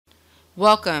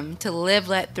Welcome to Live,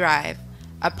 Let, Thrive,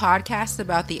 a podcast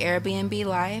about the Airbnb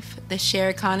life, the share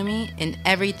economy, and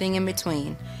everything in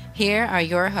between. Here are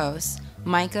your hosts,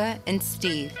 Micah and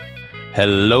Steve.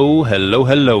 Hello.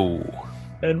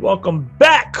 And welcome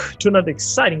back to another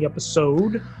exciting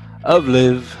episode of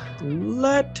Live,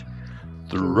 Let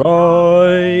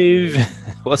Thrive.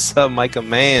 What's up, Micah,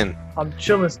 man? I'm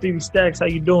chilling, Stevie Stacks. How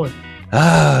you doing?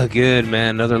 Good,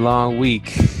 man. Another long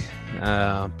week.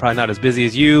 Probably not as busy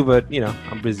as you, but,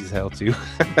 I'm busy as hell, too.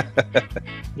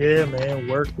 Yeah, man.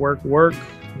 Work.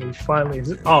 We finally,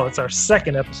 it's our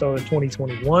second episode of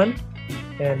 2021.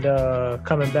 And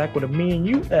coming back with a me and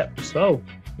you ep. So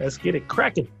let's get it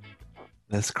cracking.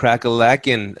 Let's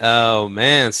crack-a-lackin'. Oh,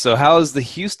 man. So how are the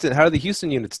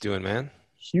Houston units doing, man?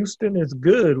 Houston is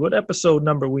good. What episode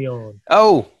number we on?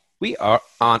 Oh, we are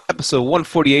on episode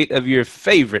 148 of your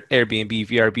favorite Airbnb,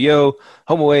 VRBO,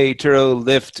 HomeAway, Turo,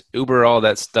 Lyft, Uber, all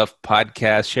that stuff,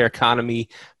 podcast, share economy,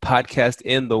 podcast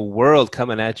in the world,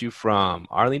 coming at you from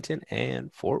Arlington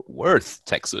and Fort Worth,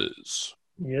 Texas.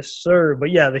 Yes, sir.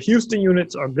 But yeah, the Houston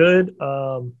units are good.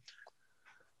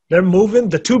 They're moving.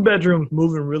 The 2-bedrooms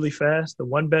moving really fast. The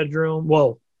 1-bedroom,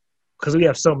 because we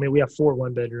have so many. We have 4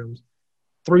 1-bedrooms.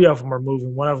 3 of them are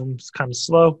moving. 1 of them's kind of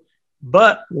slow.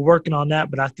 But we're working on that.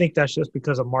 But I think that's just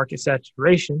because of market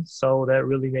saturation. So that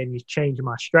really made me change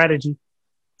my strategy.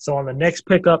 So on the next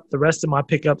pickup, the rest of my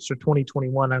pickups for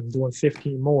 2021, I'm doing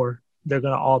 15 more. They're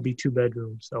going to all be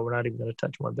 2-bedrooms. So we're not even going to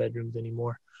touch 1-bedrooms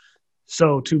anymore.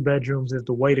 So 2 bedrooms is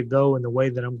the way to go and the way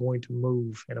that I'm going to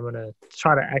move. And I'm going to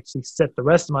try to actually set the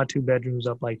rest of my 2 bedrooms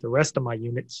up like the rest of my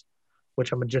units,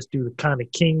 which I'm going to just do the kind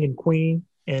of king and queen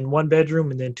in 1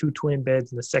 bedroom and then 2 twin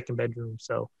beds in the 2nd bedroom.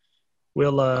 So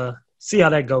we'll see how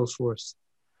that goes for us.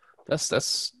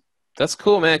 That's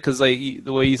cool, man. Because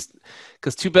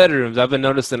because 2 bedrooms, I've been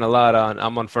noticing a lot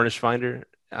I'm on Furnish Finder.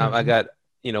 Mm-hmm. I got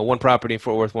 1 property in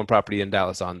Fort Worth, 1 property in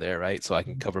Dallas on there, right? So I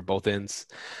can cover both ends.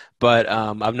 But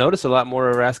I've noticed a lot more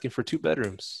are asking for 2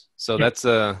 bedrooms. So that's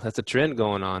a trend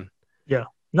going on. Yeah.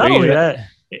 Not only that,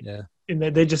 yeah. And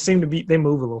they just seem to they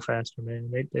move a little faster, man.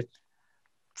 They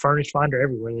Furnish Finder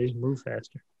everywhere. They just move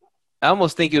faster. I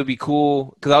almost think it would be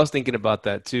cool because I was thinking about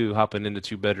that too, hopping into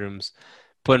 2 bedrooms,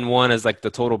 putting one as like the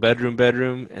total bedroom,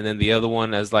 and then the other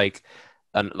one as like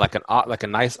a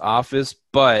nice office,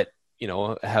 but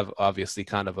have obviously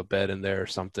kind of a bed in there or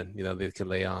something, they can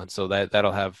lay on. So they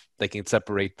can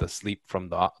separate the sleep from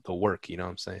the work, you know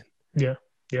what I'm saying? Yeah,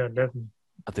 definitely.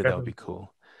 I think that would be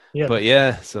cool. Yeah. But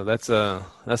yeah, so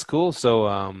that's cool.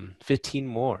 So 15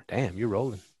 more. Damn, you're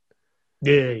rolling.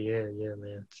 Yeah,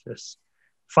 man. It's just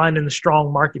finding the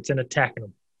strong markets and attacking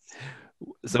them.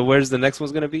 So where's the next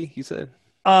one's going to be, you said?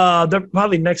 They're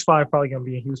probably next 5 probably going to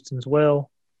be in Houston as well.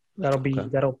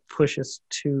 That'll push us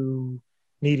to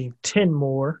needing 10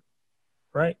 more,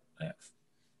 right?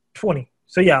 20.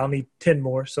 So yeah, I'll need 10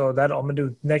 more. So I'm going to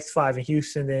do next 5 in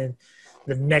Houston, then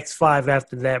the next 5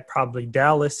 after that probably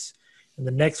Dallas, and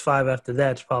the next 5 after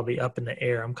that's probably up in the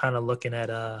air. I'm kind of looking at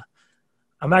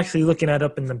I'm actually looking at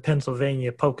up in the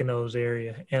Pennsylvania Poconos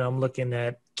area, and I'm looking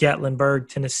at Gatlinburg,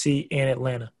 Tennessee, and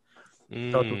Atlanta.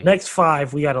 So the next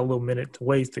 5, we got a little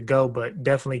ways to go, but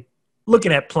definitely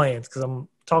looking at plans because I'm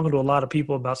talking to a lot of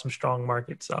people about some strong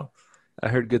markets. So I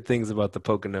heard good things about the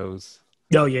Poconos.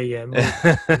 Oh, yeah.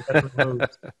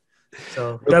 Moves.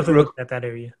 So definitely looking at that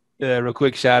area. Yeah, real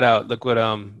quick shout out. Look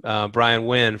what Brian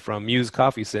Wynn from Muse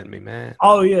Coffee sent me, man.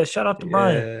 Oh, yeah. Shout out to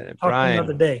Brian. Yeah, Brian. The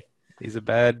other day. He's a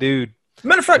bad dude.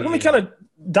 Matter of fact, let me kind of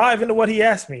dive into what he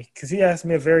asked me because he asked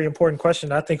me a very important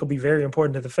question I think will be very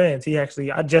important to the fans. I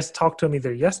just talked to him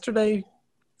either yesterday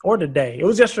or today. It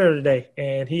was yesterday or today,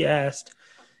 and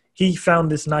he found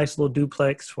this nice little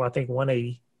duplex for I think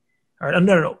 180. Or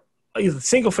no, either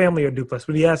single family or duplex.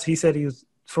 But he said he was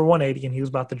for 180 and he was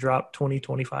about to drop 20,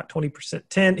 25, 20%,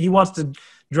 10. He wants to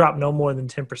drop no more than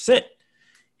 10%.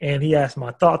 And he asked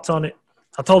my thoughts on it.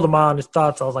 I told him my honest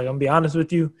thoughts. I was like, I'm going to be honest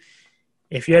with you.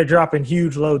 If you're dropping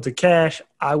huge loads of cash,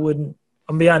 I wouldn't.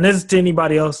 I'm going to be honest to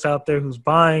anybody else out there who's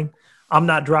buying. I'm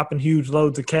not dropping huge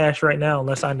loads of cash right now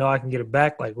unless I know I can get it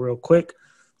back like real quick.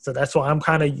 So that's why I'm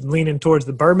kind of leaning towards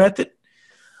the Burr method.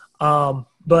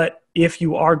 But if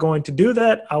you are going to do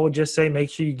that, I would just say make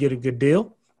sure you get a good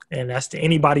deal. And that's to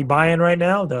anybody buying right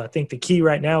now. I think the key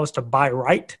right now is to buy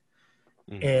right.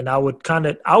 Mm-hmm. And I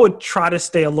would try to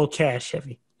stay a little cash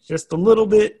heavy, just a little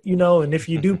bit, and if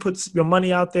you do put your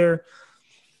money out there,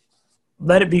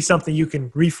 let it be something you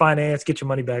can refinance, get your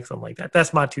money back, something like that.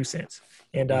 That's my 2 cents.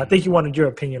 And I think you wanted your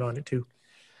opinion on it too.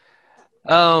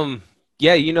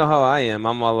 Yeah, you know how I am.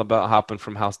 I'm all about hopping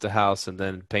from house to house and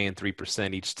then paying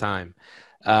 3% each time.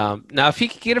 Now, if he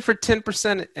could get it for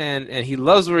 10% and he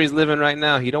loves where he's living right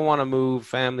now, he don't want to move,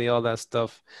 family, all that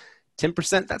stuff.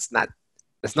 10%, that's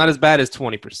not as bad as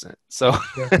 20%. So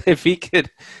if he could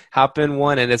hop in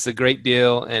one and it's a great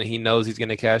deal and he knows he's going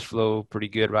to cash flow pretty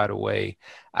good right away,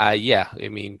 yeah, I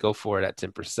mean, go for it at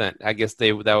 10%. I guess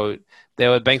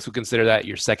banks would consider that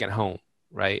your second home,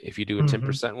 right? If you do a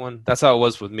 10% one, that's how it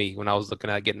was with me when I was looking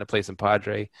at getting a place in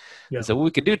Padre. Yeah. So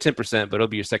we could do 10%, but it'll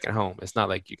be your second home. It's not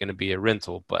like you're going to be a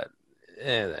rental, but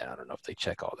I don't know if they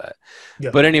check all that.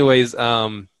 Yeah. But anyways,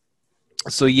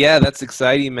 so yeah, that's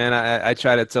exciting, man. I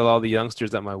try to tell all the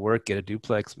youngsters at my work, get a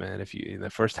duplex, man. If you in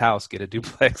the first house, get a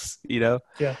duplex, you know?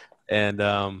 Yeah.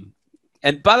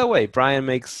 And by the way, Brian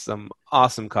makes some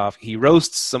awesome coffee. He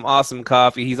roasts some awesome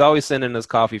coffee. He's always sending us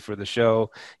coffee for the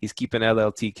show. He's keeping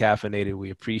LLT caffeinated.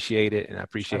 We appreciate it. And I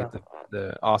appreciate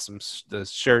the awesome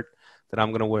shirt that I'm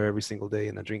going to wear every single day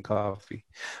and I drink coffee.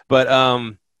 But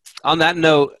on that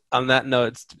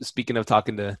note, speaking of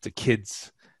talking to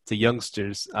kids, to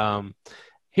youngsters,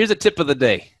 here's a tip of the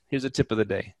day.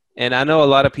 And I know a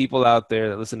lot of people out there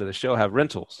that listen to the show have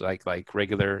rentals, like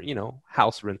regular,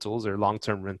 house rentals or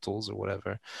long-term rentals or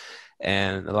whatever.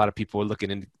 And a lot of people are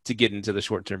looking to get into the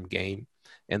short-term game,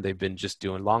 and they've been just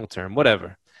doing long-term,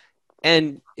 whatever.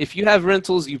 And if you have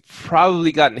rentals, you've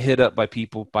probably gotten hit up by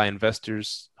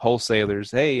investors, wholesalers.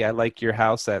 Hey, I like your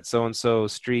house at so-and-so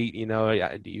street.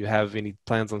 Do you have any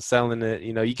plans on selling it?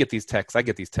 You get these texts. I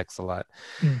get these texts a lot.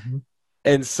 Mm-hmm.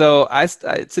 And so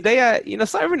today,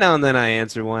 so every now and then I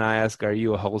answer one. I ask, "Are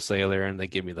you a wholesaler?" And they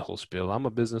give me the whole spiel. I'm a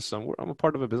business. I'm a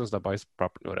part of a business that buys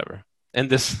property, whatever.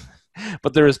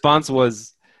 But the response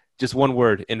was just one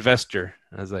word: investor.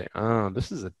 I was like, "Oh,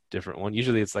 this is a different one."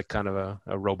 Usually it's like kind of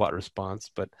a robot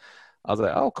response, but I was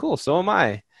like, "Oh, cool. So am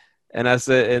I." And I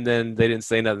said, and then they didn't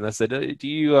say nothing. I said, "Do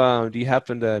you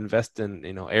happen to invest in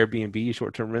Airbnb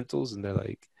short-term rentals?" And they're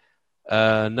like,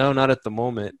 "No, not at the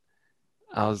moment."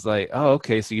 I was like, "Oh,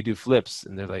 okay. So you do flips?"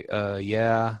 And they're like,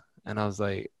 "Yeah." And I was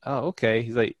like, "Oh, okay."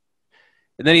 He's like,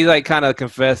 and then he like kind of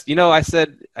confessed, I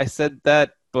said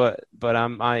that, but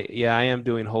I am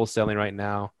doing wholesaling right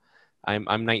now.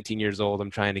 I'm 19 years old.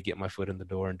 I'm trying to get my foot in the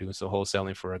door and doing some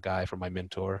wholesaling for a guy, for my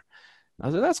mentor. I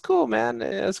was like, "That's cool, man.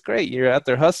 That's great. You're out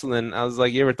there hustling." I was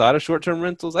like, "You ever thought of short-term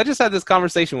rentals?" I just had this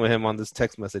conversation with him on this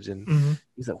text message, and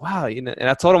he's like, "Wow." And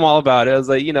I told him all about it. I was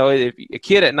like, if a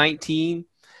kid at 19,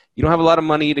 you don't have a lot of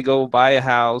money to go buy a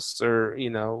house or,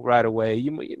 right away.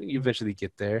 You eventually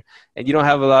get there, and you don't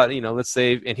have a lot, let's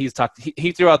say, and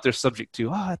he threw out their subject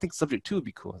to, I think subject to would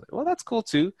be cool. Like, well, that's cool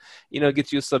too.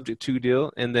 Get you a subject to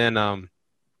deal, and then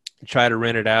try to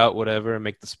rent it out, whatever, and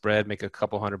make the spread, make a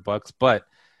couple $100. But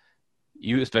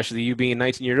especially you being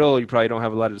 19 years old, you probably don't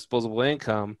have a lot of disposable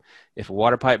income. If a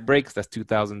water pipe breaks, that's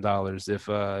 $2,000.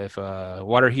 If a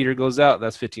water heater goes out,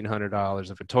 that's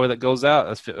 $1,500. If a toilet goes out,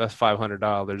 that's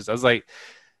 $500. I was like,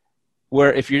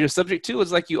 where if you're just subject to,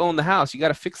 it's like you own the house. You got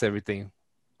to fix everything.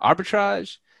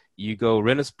 Arbitrage, you go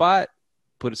rent a spot,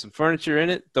 put some furniture in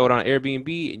it, throw it on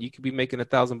Airbnb, and you could be making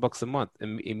 $1,000 a month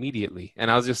immediately. And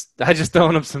I just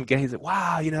throwing up some games. Like,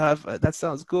 wow, that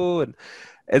sounds cool.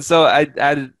 And so I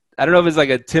don't know if it's like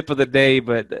a tip of the day,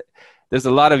 but there's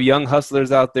a lot of young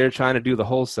hustlers out there trying to do the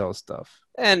wholesale stuff.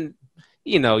 And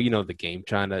you know the game,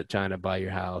 trying to buy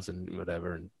your house and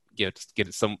whatever and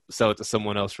sell it to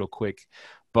someone else real quick.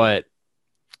 But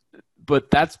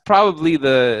that's probably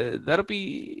that'll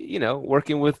be,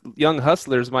 working with young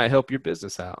hustlers might help your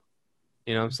business out.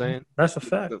 You know what I'm saying? That's a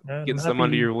fact. Getting some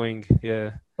under your wing.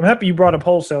 Yeah. I'm happy you brought up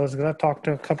wholesalers because I've talked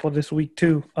to a couple this week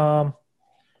too.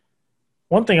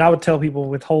 One thing I would tell people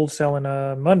with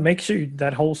wholesaling, make sure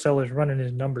that wholesaler is running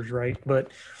his numbers right. But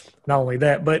not only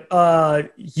that, but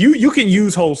you can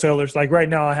use wholesalers. Like right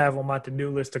now I have on my to-do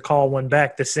list to call one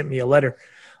back that sent me a letter.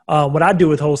 What I do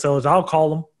with wholesalers, I'll call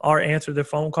them or answer their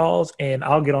phone calls, and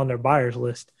I'll get on their buyers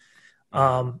list.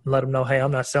 Let them know, hey,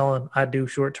 I'm not selling. I do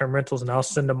short-term rentals, and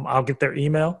I'll get their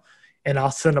email, and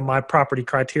I'll send them my property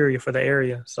criteria for the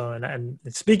area. So, and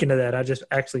speaking of that, I just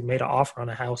actually made an offer on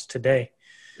a house today.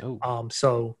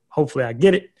 So hopefully I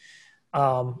get it.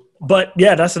 But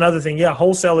yeah, that's another thing. Yeah.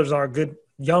 Wholesalers are good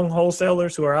young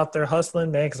wholesalers who are out there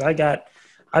hustling, man. Cause I got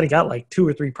like 2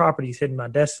 or 3 properties hitting my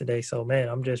desk today. So man,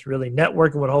 I'm just really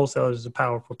networking with wholesalers is a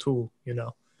powerful tool,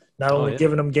 not only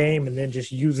giving them game and then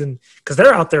just using, cause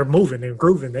they're out there moving and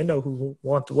grooving. They know who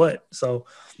wants what. So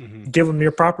give them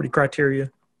your property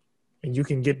criteria and you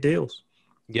can get deals.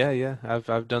 Yeah.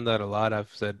 I've done that a lot.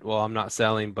 I've said, well, I'm not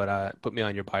selling, but put me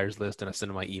on your buyers list, and I send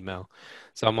them my email.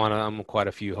 So I'm on quite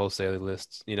a few wholesaler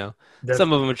lists, you know. Some of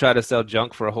Definitely. them try to sell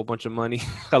junk for a whole bunch of money.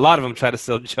 A lot of them try to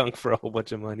sell junk for a whole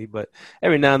bunch of money, but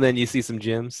every now and then you see some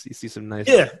gems, you see some nice.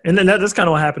 Yeah, and then that's kind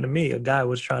of what happened to me. A guy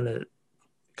was trying to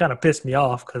kind of piss me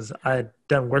off because I had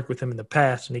done work with him in the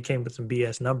past, and he came with some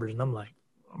BS numbers, and I'm like,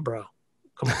 bro,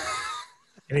 come on.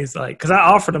 And he's like, because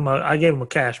I gave him a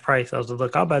cash price. I was like,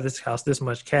 look, I'll buy this house this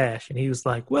much cash, and he was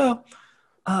like, well,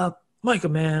 Micah,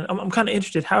 man, I'm kind of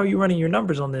interested. How are you running your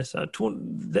numbers on this?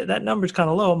 That number's kind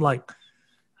of low.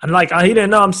 He didn't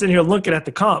know I'm sitting here looking at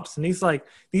the comps, and he's like,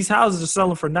 these houses are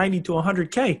selling for 90 to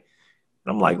 100K.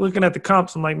 I'm like looking at the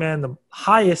comps. I'm like, man, the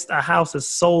highest a house is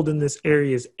sold in this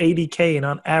area is 80K, and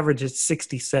on average it's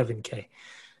 67K.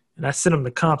 And I sent him the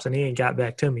comps, and he ain't got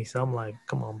back to me. So I'm like,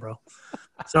 come on, bro.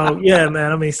 So yeah,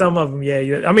 man. I mean, some of them,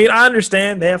 yeah. I mean, I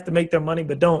understand they have to make their money,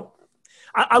 but don't.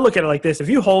 I look at it like this: if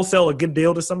you wholesale a good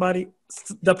deal to somebody,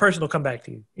 the person will come back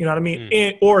to you. You know what I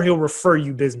mean? Or he'll refer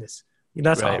you business.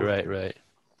 That's all. Right.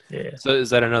 Yeah. So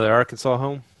is that another Arkansas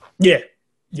home? Yeah.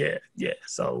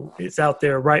 So it's out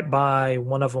there right by a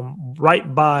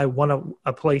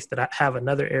place that I have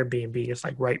another Airbnb. It's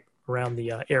like right around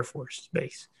the Air Force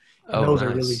base. And those are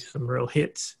really some real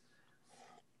hits,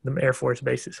 them Air Force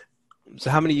bases. So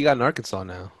how many you got in Arkansas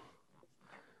now?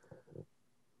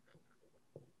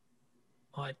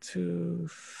 Do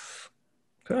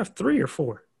I have 3 or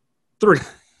 4? 3.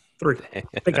 I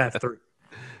think I have 3.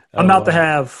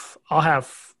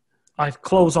 I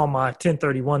close on my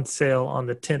 1031 sale on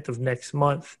the 10th of next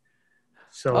month.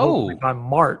 So hopefully by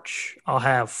March, I'll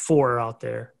have 4 out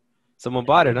there. Someone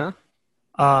bought it, huh?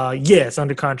 Yeah, it's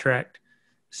under contract.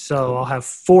 So I'll have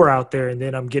 4 out there, and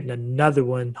then I'm getting another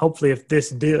one. Hopefully, if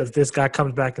this guy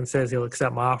comes back and says he'll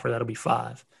accept my offer, that'll be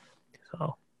 5.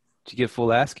 So, did you get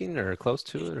full asking or close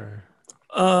to it, or?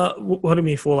 What do you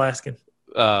mean full asking?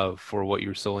 For what you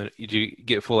were selling, did you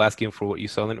get full asking for what you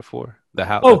selling it for? The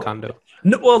house, the condo?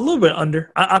 No, well, a little bit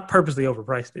under. I purposely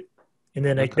overpriced it, and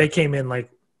then they came in like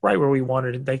right where we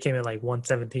wanted it. They came in like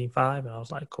 117.5, and I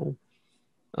was like, cool.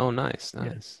 Oh, nice.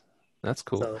 Yeah. That's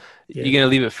cool. So, yeah. You gonna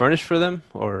leave it furnished for them,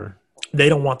 or they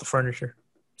don't want the furniture?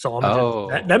 So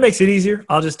that makes it easier.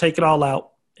 I'll just take it all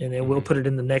out, and then we'll put it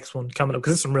in the next one coming up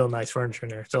because there's some real nice furniture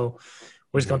in there. So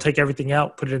we're just gonna take everything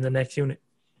out, put it in the next unit.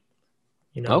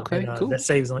 Okay, cool. That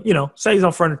saves on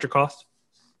furniture costs.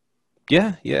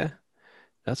 Yeah,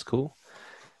 that's cool.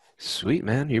 Sweet,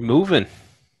 man, you're moving.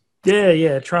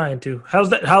 Yeah, trying to.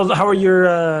 How's that? How are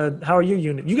your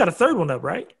unit? You got a third one up,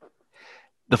 right?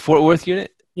 The Fort Worth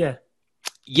unit. Yeah.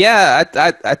 Yeah,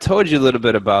 I told you a little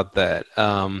bit about that,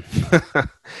 and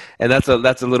that's a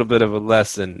little bit of a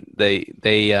lesson.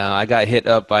 I got hit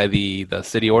up by the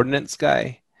city ordinance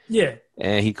guy. Yeah.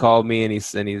 And he called me and he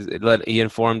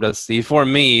informed us. He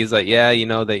informed me. He's like, yeah,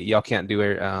 that y'all can't do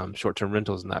short-term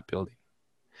rentals in that building.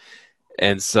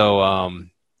 And so I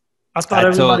thought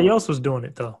everybody else was doing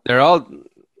it though.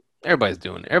 Everybody's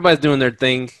doing it. Everybody's doing their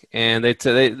thing, and they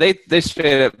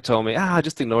straight up told me,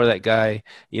 just ignore that guy.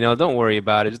 Don't worry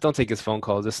about it. Just don't take his phone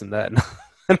calls, this and that.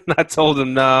 And I told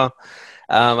him, no.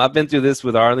 I've been through this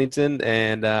with Arlington,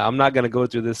 and I'm not going to go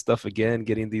through this stuff again,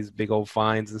 getting these big old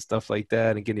fines and stuff like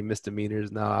that and getting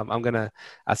misdemeanors. No,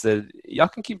 I said, y'all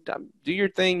can do your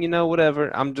thing,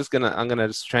 whatever. I'm going to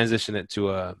just transition it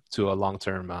to a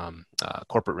long-term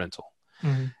corporate rental.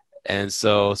 Mm-hmm. And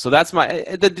so that's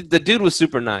the dude was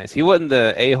super nice. He wasn't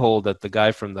the a-hole that the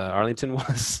guy from the Arlington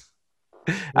was.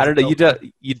 I don't know.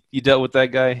 You dealt with that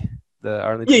guy, the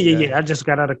Arlington guy? Yeah. I just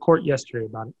got out of court yesterday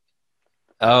about it.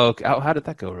 Oh, okay. How did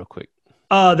that go real quick?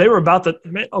 They were about to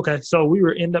 – okay, so we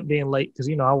end up being late because,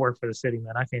 I work for the city,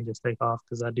 man. I can't just take off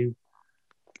because I do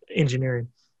engineering.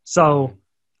 So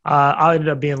I ended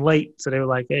up being late. So they were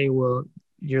like, hey, well,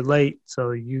 you're late, so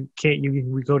we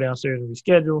go downstairs and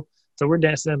reschedule. So we're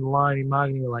dancing in the line,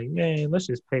 and we're like, man, let's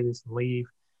just pay this and leave.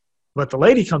 But the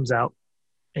lady comes out,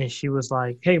 and she was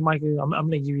like, hey, Micah, I'm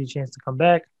going to give you a chance to come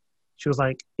back. She was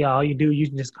like, yeah, all you do, you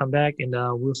can just come back, and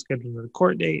we'll schedule the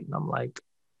court date. And I'm like,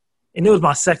 and it was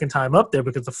my second time up there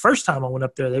because the first time I went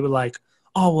up there, they were like,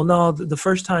 oh, well, no, the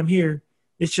first time here,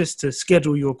 it's just to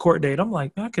schedule you a court date. I'm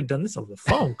like, man, I could have done this over the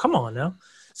phone. Come on now.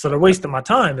 So they're wasting my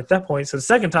time at that point. So the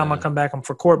second time I come back, I'm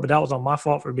for court, but that was on my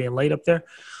fault for being late up there.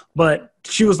 But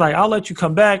she was like, I'll let you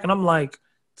come back. And I'm like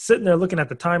sitting there looking at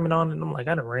the timing on it. And I'm like,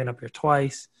 I done ran up here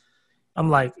twice. I'm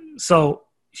like, so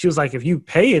she was like, if you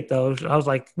pay it though, I was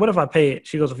like, what if I pay it?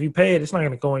 She goes, if you pay it, it's not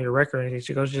going to go on your record or anything.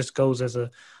 She goes, it just goes as a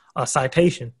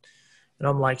citation. And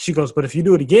I'm like, she goes, but if you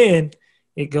do it again,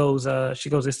 it goes,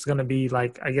 she goes, it's going to be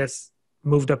like, I guess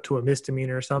moved up to a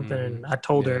misdemeanor or something. And I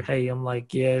told her, hey, I'm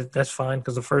like, yeah, that's fine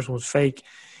because the first one was fake.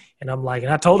 And I'm like,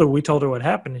 and I told her, we told her what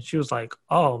happened. And she was like,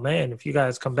 oh, man, if you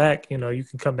guys come back, you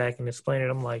can come back and explain it.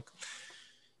 I'm like,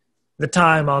 the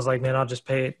time I was like, man, I'll just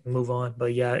pay it and move on.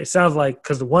 But yeah, it sounds like,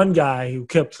 because the one guy who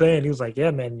kept saying, he was like, yeah,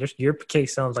 man, your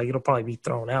case sounds like it'll probably be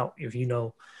thrown out if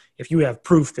you have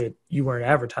proof that you weren't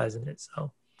advertising it.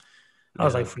 So I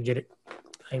was like, forget it.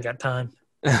 I ain't got time.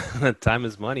 Time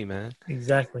is money, man.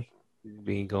 Exactly.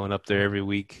 Being going up there every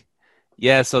week.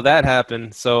 Yeah, so that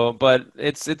happened. So, but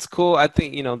it's cool. I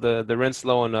think, the rent's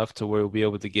low enough to where we'll be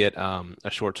able to get a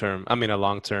long-term,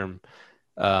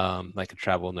 like a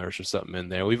travel nurse or something in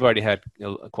there. We've already had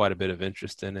quite a bit of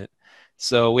interest in it.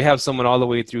 So we have someone all the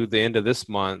way through the end of this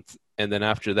month. And then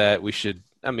after that, we should,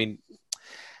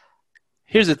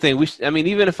 here's the thing.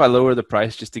 Even if I lower the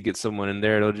price just to get someone in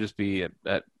there, it'll just be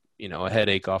a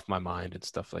headache off my mind and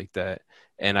stuff like that.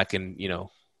 And I can,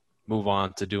 move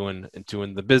on to doing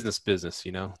the business,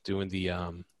 doing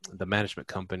the management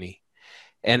company.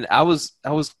 And I was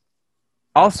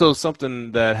also,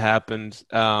 something that happened.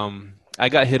 I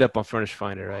got hit up on Furnish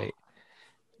Finder, right?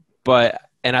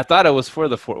 And I thought it was for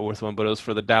the Fort Worth one, but it was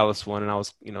for the Dallas one. And I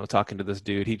was, talking to this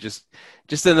dude. He just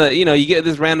in the, you get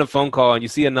this random phone call and you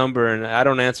see a number, and I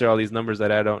don't answer all these numbers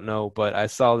that I don't know, but I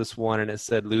saw this one and it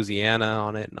said Louisiana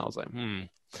on it. And I was like,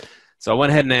 So I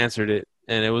went ahead and answered it.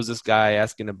 And it was this guy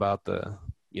asking about the,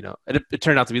 it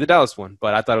turned out to be the Dallas one,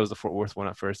 but I thought it was the Fort Worth one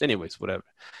at first. Anyways, whatever.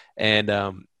 And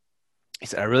he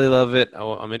said, I really love it.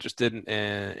 I'm interested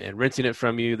in renting it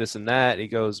from you, this and that. He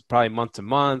goes, probably month to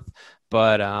month,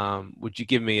 but would you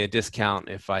give me a discount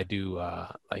if I do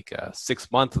like a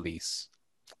 6-month lease?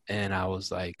 And I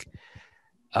was like,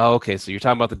 oh, okay, so you're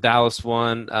talking about the Dallas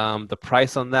one. The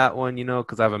price on that one,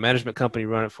 because I have a management company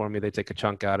run it for me. They take a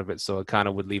chunk out of it, so it kind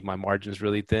of would leave my margins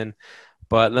really thin.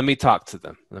 But let me talk to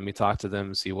them.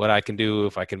 See what I can do,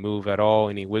 if I can move at all,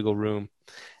 any wiggle room.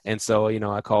 And so,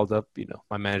 I called up,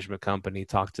 my management company,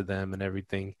 talked to them and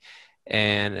everything.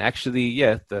 And actually,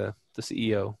 yeah, the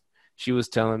CEO, she was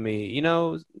telling me,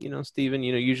 Steven,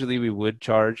 usually we would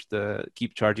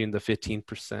keep charging the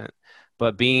 15%.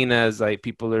 But being as like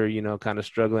people are, kind of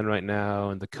struggling right now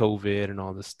and the COVID and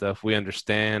all this stuff, we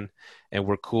understand and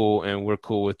we're cool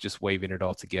with just waiving it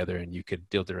all together, and you could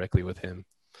deal directly with him.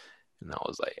 And I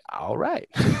was like, all right.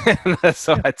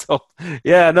 So I told,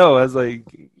 I was like,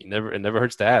 it never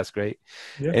hurts to ask, right?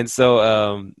 Yeah. And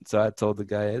so, so I told the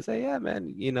guy, I say, yeah,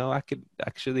 man, I could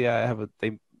actually,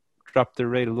 they dropped their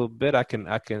rate a little bit. I can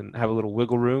have a little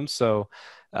wiggle room. So,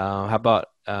 how about,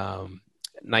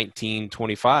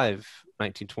 1925?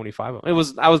 I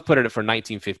was putting it for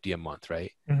 $19.50 a month,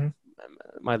 right? Mm-hmm.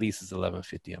 My lease is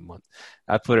 $11.50 a month.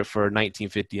 I put it for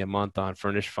 $19.50 a month on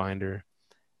Furnish Finder.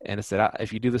 And I said,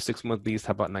 if you do the 6-month lease,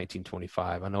 how about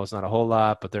 $19.25? I know it's not a whole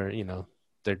lot, but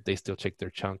they still take their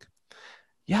chunk.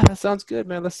 Yeah, that sounds good,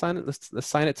 man. Let's sign it. Let's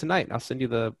sign it tonight. I'll send you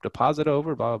the deposit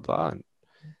over, blah, blah, blah.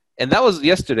 And that was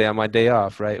yesterday on my day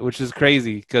off, right? Which is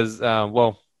crazy because,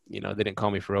 they didn't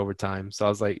call me for overtime. So I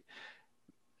was like,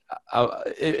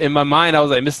 in my mind, I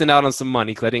was like missing out on some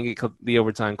money because I didn't get the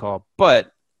overtime call.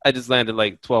 But I just landed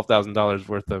like $12,000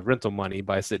 worth of rental money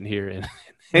by sitting here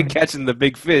and catching the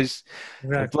big fish.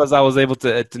 Exactly. Plus, I was able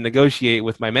to negotiate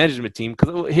with my management team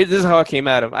because this is how I came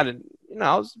at him.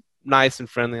 I was nice and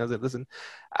friendly. I was like, listen,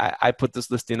 I put this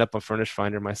listing up on Furnish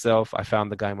Finder myself. I found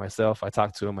the guy myself. I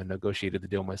talked to him. I negotiated the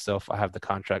deal myself. I have the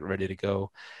contract ready to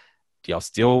go. Y'all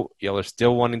are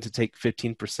still wanting to take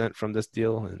 15% from this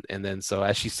deal. And then, so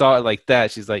as she saw it like that,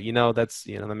 she's like, that's,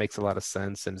 that makes a lot of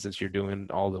sense. And since you're doing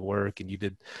all the work and you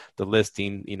did the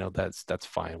listing, that's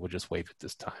fine. We'll just waive it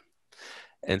this time.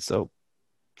 And so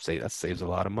that saves a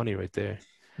lot of money right there.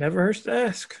 Never hurts to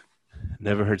ask.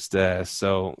 Never hurts to ask.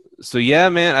 So yeah,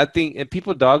 man, I think, and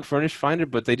people dog Furnish Finder,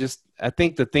 but I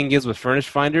think the thing is with Furnish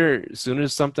Finder, as soon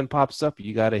as something pops up,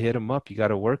 you got to hit them up. You got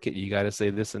to work it. You got to say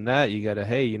this and that. You got to,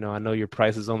 hey, I know your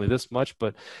price is only this much,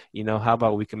 but how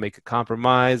about we can make a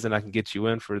compromise and I can get you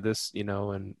in for this,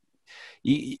 and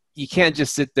you can't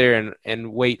just sit there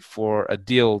and wait for a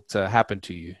deal to happen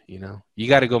to you. You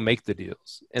got to go make the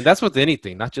deals. And that's with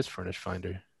anything, not just Furnish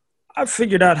Finder. I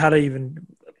figured out how to even,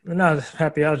 I'm not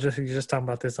happy. I was just talking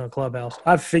about this on Clubhouse.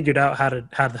 I've figured out how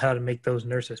to make those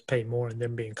nurses pay more and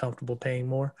them being comfortable paying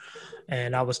more.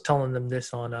 And I was telling them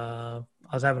this on, I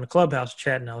was having a Clubhouse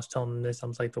chat and I was telling them this. I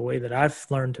was like, the way that I've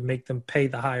learned to make them pay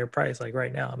the higher price, like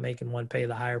right now, I'm making one pay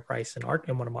the higher price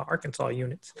in one of my Arkansas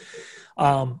units.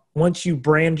 Once you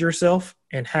brand yourself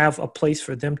and have a place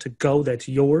for them to go that's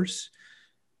yours,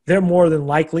 they're more than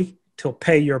likely to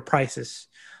pay your prices.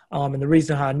 And the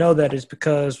reason how I know that is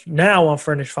because now on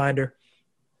Furnish Finder,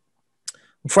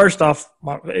 First off,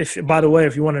 by the way,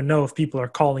 if you want to know if people are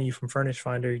calling you from Furnish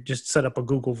Finder, just set up a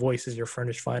Google Voice as your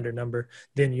Furnish Finder number.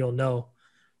 Then you'll know.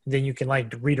 Then you can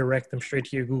like redirect them straight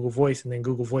to your Google Voice, and then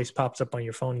Google Voice pops up on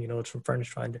your phone. You know it's from Furnish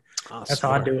Finder. That's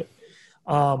how I do it.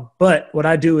 But what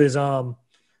I do is I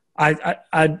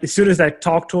as soon as I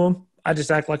talk to them, I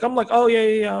just act like I'm like, oh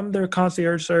yeah, I'm their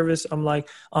concierge service. I'm like,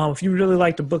 if you really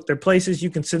like to book their places, you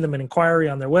can send them an inquiry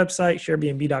on their website,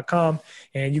 sharebnb.com,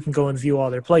 and you can go and view all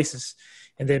their places.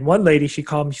 And then one lady, she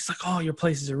called me. She's like, "Oh, your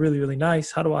places are really, really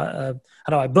nice. How do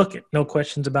I book it? No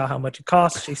questions about how much it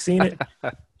costs. She's seen it.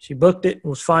 She booked it and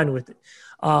was fine with it."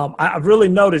 I've really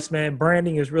noticed, man,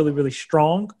 branding is really, really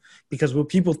strong because when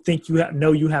people think you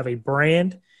have a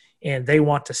brand and they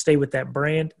want to stay with that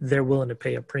brand, they're willing to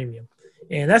pay a premium.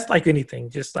 And that's like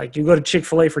anything. Just like you go to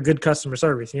Chick-fil-A for good customer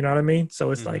service. You know what I mean? So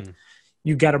it's like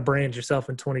you got to brand yourself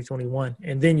in 2021,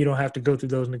 and then you don't have to go through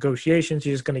those negotiations.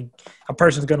 A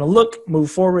person's going to look, move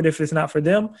forward if it's not for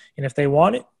them. And if they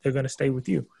want it, they're going to stay with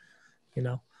you, you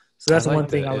know? So that's one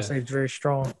thing I would say is very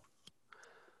strong.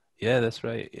 Yeah, that's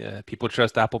right. Yeah. People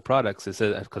trust Apple products. It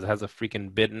says because it has a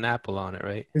freaking bitten apple on it,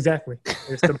 right? Exactly.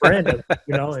 It's the brand of it,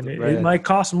 you know, and it might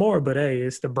cost more, but hey,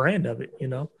 it's the brand of it, you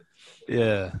know?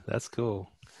 Yeah, that's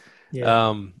cool.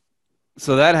 Yeah.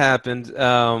 So that happened.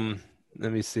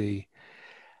 Let me see.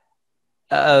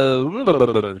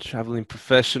 Traveling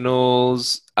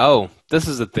professionals. Oh, this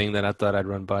is the thing that I thought I'd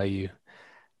run by you.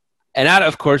 And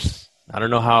of course, I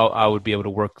don't know how I would be able to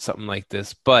work something like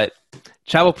this, but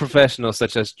travel professionals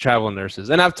such as travel nurses.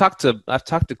 And I've talked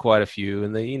to quite a few,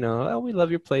 and they, oh, we love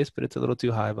your place, but it's a little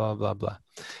too high, blah, blah, blah.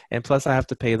 And plus I have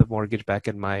to pay the mortgage back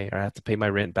I have to pay my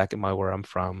rent back in where I'm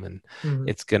from. And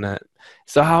it's gonna,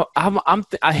 so how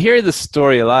I hear this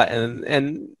story a lot,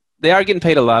 and they are getting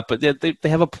paid a lot, but they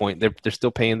have a point. They're still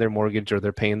paying their mortgage or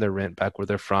they're paying their rent back where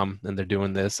they're from, and they're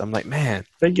doing this. I'm like, man,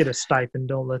 they get a stipend.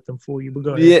 Don't let them fool you. But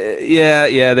go ahead.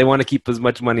 Yeah. They want to keep as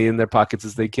much money in their pockets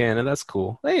as they can, and that's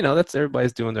cool. That's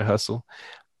everybody's doing their hustle.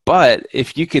 But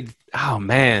if you could, oh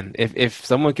man, if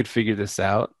someone could figure this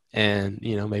out, and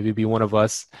maybe be one of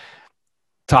us,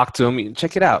 talk to them,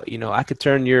 check it out. I could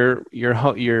turn your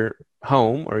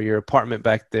home or your apartment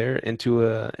back there into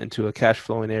a cash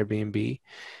flowing Airbnb.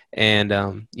 And,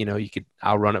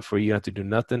 I'll run it for you. You don't have to do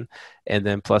nothing. And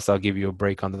then plus I'll give you a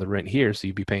break on the rent here. So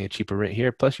you'd be paying a cheaper rent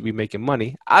here. Plus you'd be making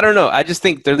money. I don't know. I just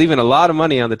think they're leaving a lot of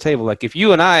money on the table. Like if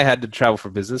you and I had to travel for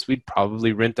business, we'd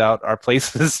probably rent out our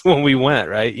places when we went,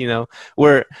 right?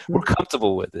 We're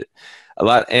comfortable with it a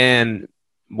lot. And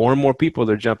more and more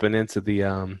people are jumping into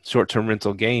the short-term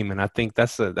rental game. And I think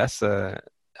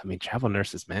travel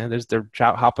nurses, man, they're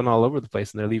hopping all over the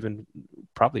place, and they're leaving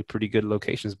probably pretty good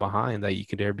locations behind that you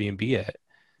could Airbnb at.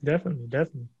 Definitely.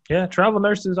 Yeah, travel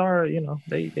nurses are,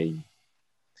 they're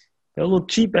a little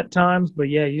cheap at times, but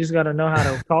yeah, you just got to know how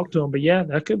to talk to them. But yeah,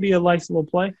 that could be a nice little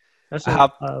play. That's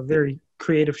a very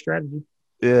creative strategy.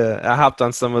 Yeah, I hopped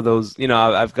on some of those.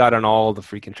 I've got on all the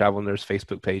freaking travel nurse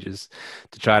Facebook pages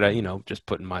to try to, just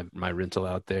putting my rental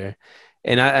out there.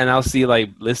 And I'll see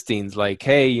like listings like,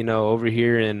 hey, over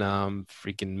here in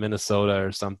freaking Minnesota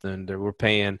or something, we're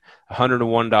paying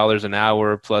 $101 an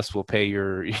hour, plus we'll pay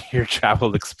your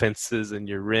travel expenses and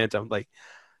your rent. I'm like,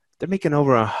 they're making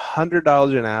over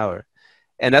 $100 an hour,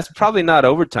 and that's probably not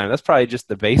overtime. That's probably just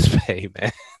the base pay,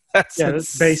 man.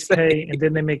 That's base pay, and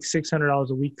then they make $600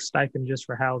 a week stipend just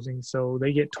for housing, so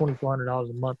they get $2,400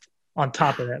 a month on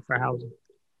top of that for housing.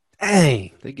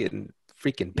 Dang, they're getting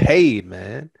freaking paid,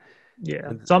 man.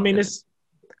 Yeah. So, it's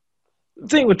the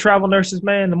thing with travel nurses,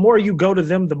 man, the more you go to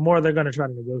them, the more they're going to try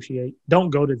to negotiate.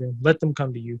 Don't go to them. Let them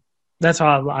come to you. That's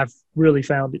how I've really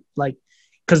found it. Like,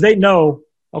 because they know,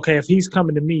 okay, if he's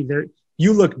coming to me,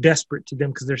 you look desperate to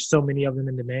them because there's so many of them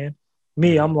in demand.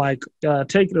 Me, I'm like,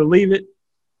 take it or leave it.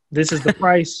 This is the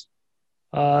price.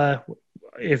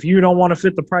 If you don't want to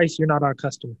fit the price, you're not our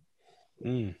customer.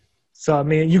 So,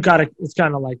 it's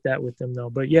kind of like that with them, though.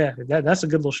 But, yeah, that's a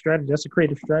good little strategy. That's a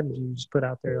creative strategy you just put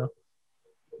out there,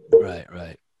 though.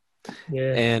 Right.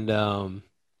 Yeah. And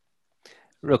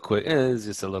real quick, it's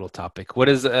just a little topic. What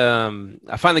is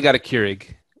I finally got a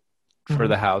Keurig for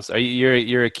the house. You're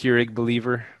a Keurig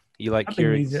believer? You like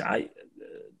Keurigs?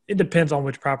 It depends on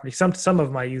which property. Some of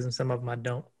them I use and some of them I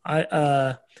don't.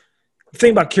 The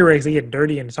thing about Keurigs, they get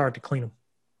dirty and it's hard to clean them.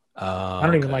 I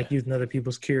don't even like using other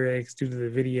people's Keurigs due to the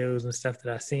videos and stuff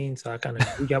that I've seen. So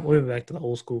we went back to the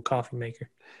old school coffee maker.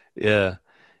 Yeah.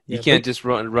 You can't just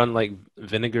run like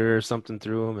vinegar or something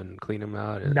through them and clean them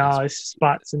out. No, it's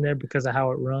spots in there because of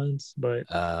how it runs. But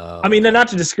they're not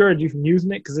to discourage you from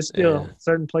using it because there's still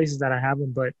certain places that I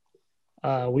haven't. But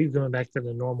we've gone back to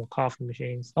the normal coffee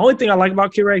machines. The only thing I like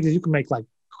about Keurigs is you can make like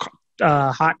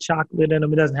hot chocolate in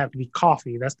them. It doesn't have to be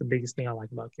coffee. That's the biggest thing I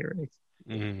like about Keurigs.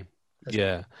 Mm-hmm.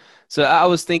 Yeah. So I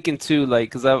was thinking too,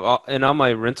 like, because in all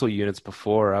my rental units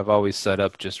before, I've always set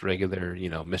up just regular,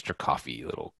 Mr. Coffee,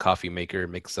 little coffee maker,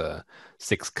 makes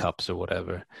 6 cups or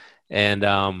whatever. And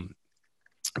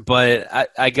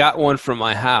but I got one from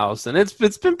my house, and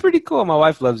it's been pretty cool. My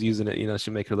wife loves using it.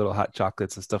 She'll make her little hot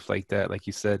chocolates and stuff like that, like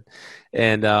you said.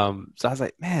 And so I was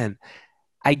like, man,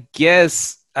 I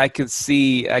guess I could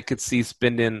see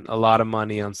spending a lot of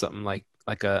money on something like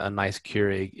a nice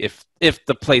Keurig if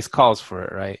the place calls for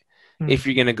it, right? If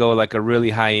you're gonna go like a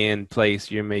really high end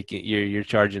place, you're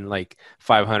charging like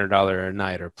 $500 a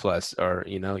night or plus, or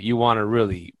you want to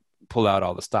really pull out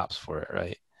all the stops for it,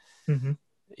 right? Mm-hmm.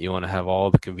 You want to have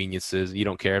all the conveniences. You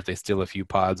don't care if they steal a few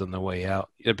pods on the way out.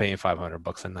 You're paying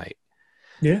 $500 a night.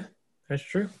 Yeah, that's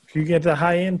true. If you get the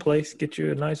high end place, get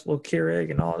you a nice little Keurig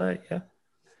and all that. Yeah.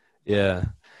 Yeah,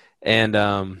 and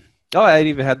I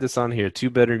even had this on here.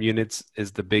 2-bedroom units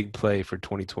is the big play for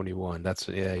 2021.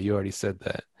 You already said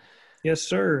that. Yes,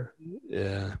 sir.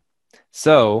 Yeah.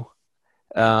 So,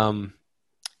 how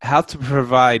to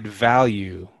provide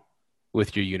value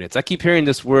with your units. I keep hearing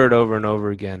this word over and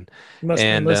over again. You must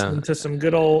have been listening to some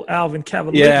good old Alvin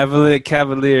Cavalier. Yeah,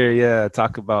 Cavalier. Yeah,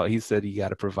 he said you got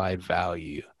to provide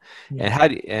value. Yeah.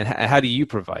 And how do you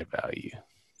provide value?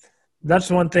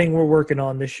 That's one thing we're working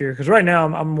on this year, because right now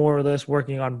I'm more or less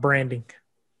working on branding.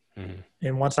 Mm-hmm.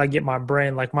 And once I get my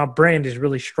brand, like my brand is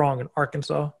really strong in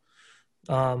Arkansas.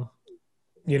 Value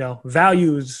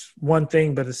is one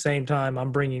thing, but at the same time,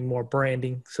 I'm bringing more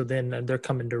branding. So then they're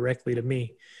coming directly to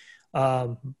me.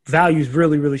 Value is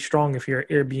really, really strong if you're an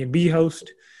Airbnb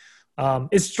host.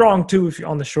 It's strong too if you're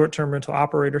on the short-term rental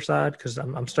operator side, because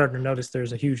I'm starting to notice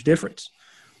there's a huge difference.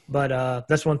 But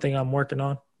that's one thing I'm working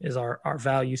on is our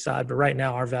value side. But right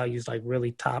now our value is like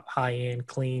really top, high-end,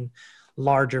 clean,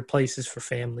 larger places for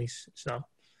families. So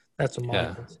that's what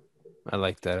mine is. I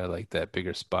like that.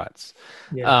 Bigger spots.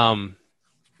 Yeah.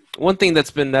 One thing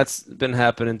that's been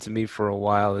happening to me for a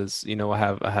while is, I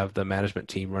have the management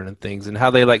team running things, and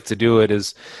how they like to do it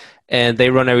is, and they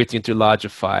run everything through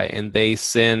Logify, and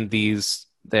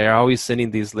they're always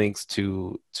sending these links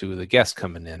to the guests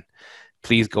coming in.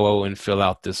 Please go and fill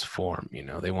out this form.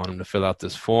 They want them to fill out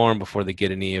this form before they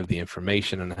get any of the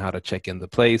information on how to check in the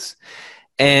place.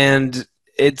 And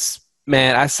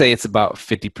I say it's about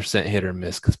 50% hit or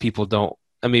miss, because people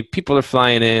are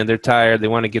flying in, they're tired, they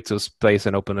want to get to a place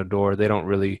and open a door. They don't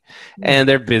really, and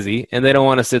they're busy, and they don't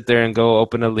want to sit there and go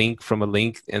open a link from a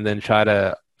link and then try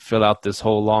to fill out this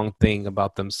whole long thing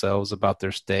about themselves, about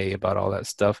their stay, about all that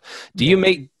stuff. Do you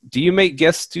make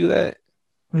guests do that?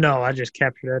 No, I just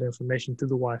capture that information through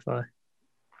the Wi-Fi.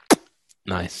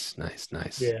 Nice.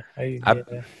 Yeah.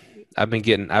 I've been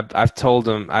getting, I've told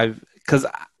them, because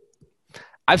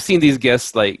I've seen these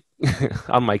guests like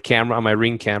on my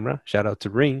Ring camera, shout out to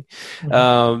Ring,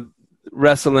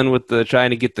 wrestling with trying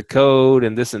to get the code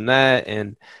and this and that.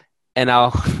 And I'll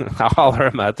holler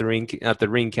them at the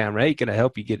Ring camera. Hey, can I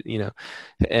help you get,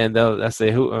 and they'll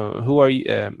say, who are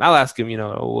you? I'll ask them,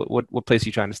 what place are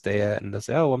you trying to stay at? And they'll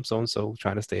say, oh, I'm so-and-so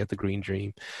trying to stay at the Green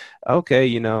Dream.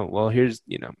 Okay. Well, here's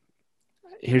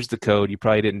the code. You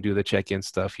probably didn't do the check-in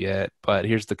stuff yet, but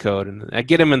here's the code. And I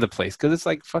get them in the place, because it's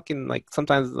like fucking, like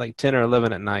sometimes like 10 or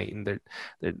 11 at night, and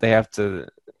they have to,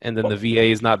 and then the VA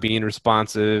is not being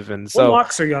responsive. And so what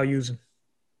locks are y'all using?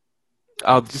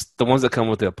 Oh, just the ones that come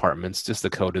with the apartments, just the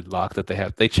coded lock that they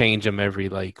have. They change them every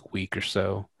like week or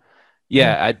so.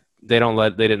 Yeah, they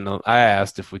didn't know. I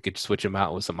asked if we could switch them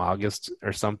out with some August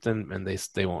or something, and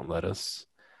they won't let us.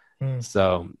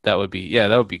 So that would be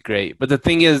great. But the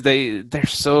thing is, they're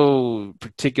so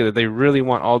particular. They really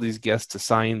want all these guests to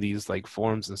sign these like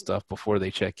forms and stuff before they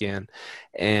check in.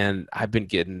 And I've been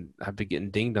getting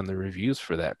dinged on the reviews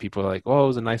for that. People are like, "Oh, it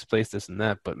was a nice place, this and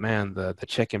that." But man, the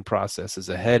check-in process is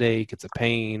a headache. It's a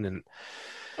pain. And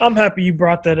I'm happy you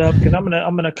brought that up, because I'm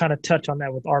gonna kind of touch on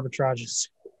that with arbitrages.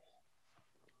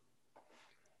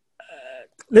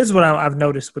 This is what I've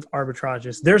noticed with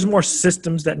arbitrages. There's more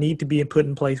systems that need to be put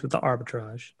in place with the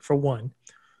arbitrage, for one.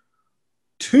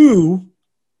 Two,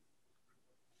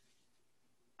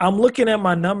 I'm looking at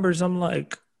my numbers. I'm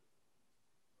like,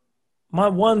 my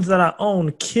ones that I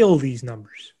own kill these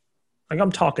numbers. Like,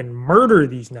 I'm talking murder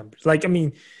these numbers. Like, I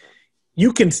mean,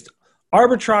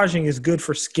 arbitraging is good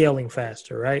for scaling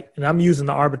faster, right? And I'm using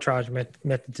the arbitrage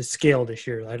method to scale this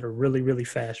year at a really, really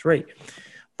fast rate.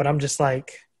 But I'm just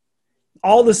like,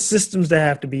 all the systems that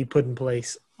have to be put in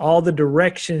place, all the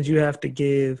directions you have to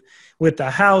give. With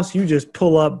the house, you just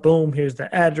pull up, boom, here's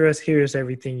the address, here's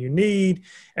everything you need.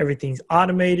 Everything's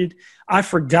automated. I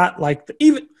forgot,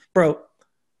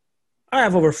 I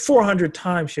have over 400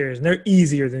 timeshares, and they're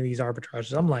easier than these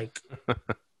arbitrages. I'm like,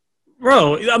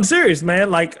 bro, I'm serious,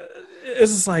 man. Like,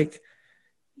 it's just like,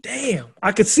 damn.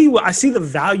 I see the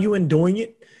value in doing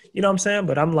it. You know what I'm saying?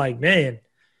 But I'm like, man,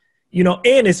 and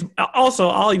it's also,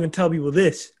 I'll even tell people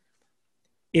this.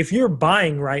 If you're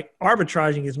buying right,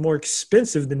 arbitraging is more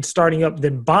expensive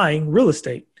than buying real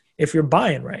estate. If you're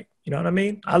buying right, you know what I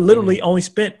mean? I literally only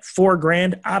spent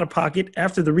 $4,000 out of pocket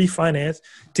after the refinance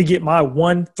to get my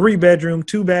 3-bedroom,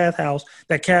 2-bath house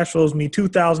that cash flows me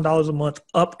 $2,000 a month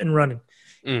up and running.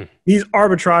 These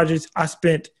arbitrages, I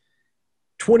spent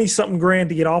 20-something grand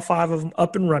to get all 5 of them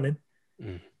up and running.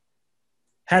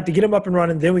 Had to get them up and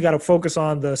running. Then we got to focus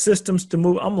on the systems to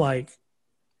move. I'm like,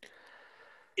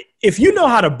 if you know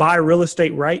how to buy real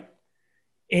estate right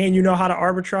and you know how to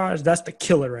arbitrage, that's the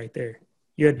killer right there.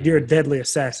 You're a deadly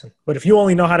assassin. But if you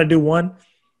only know how to do one,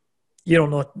 you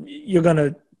don't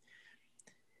know.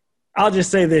 I'll just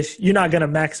say this. You're not going to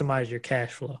maximize your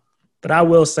cash flow. But I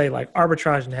will say, like,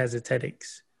 arbitraging has its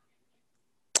headaches.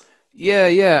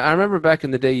 Yeah. I remember back in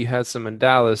the day you had some in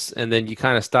Dallas, and then you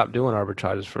kind of stopped doing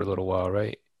arbitrages for a little while,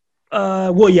 right?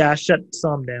 Well, yeah, I shut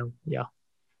some down. Yeah.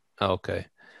 Oh, okay.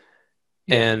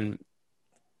 And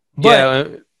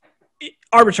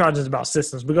arbitrage is about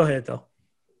systems. But go ahead, though.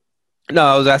 No,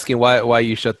 I was asking why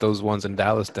you shut those ones in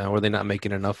Dallas down. Were they not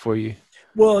making enough for you?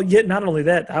 Well, yet not only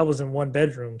that, I was in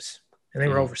 1-bedrooms, and they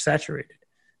were oversaturated.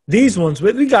 These ones,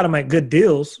 we got them at good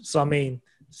deals. So I mean,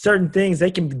 certain things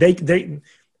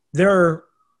they're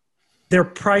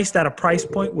priced at a price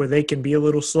point where they can be a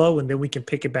little slow, and then we can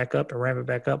pick it back up and ramp it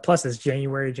back up. Plus, it's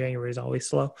January. January is always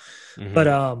slow. But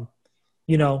the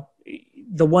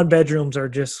 1-bedrooms are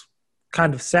just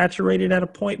kind of saturated at a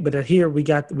point. But here we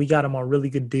got them on really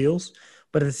good deals.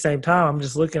 But at the same time, I'm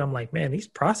just looking. I'm like, man, these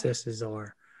processes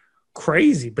are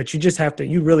crazy. But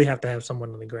you really have to have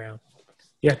someone on the ground.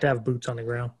 You have to have boots on the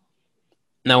ground.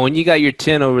 Now, when you got your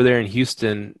 10 over there in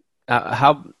Houston,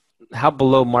 how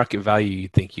below market value you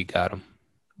think you got them?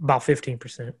 About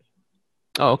 15%.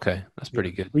 Oh, okay. That's pretty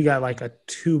good. We got like a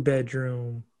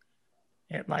 2-bedroom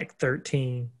at like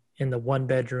 13, and the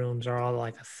 1-bedrooms are all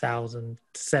like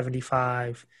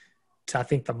 1,075. So I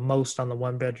think the most on the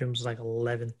 1-bedrooms is like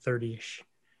 1,130-ish.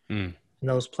 And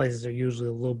those places are usually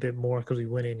a little bit more because we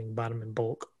went in and bought them in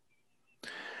bulk.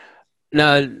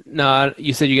 No,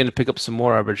 you said you're going to pick up some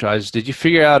more arbitrage. Did you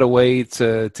figure out a way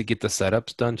to get the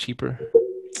setups done cheaper?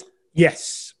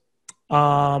 Yes.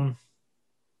 The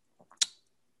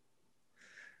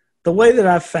way that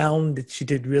I found that you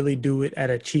did really do it at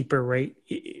a cheaper rate,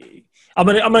 I'm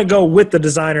gonna go with the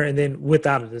designer and then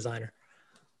without a designer.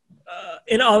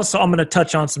 And also, I'm going to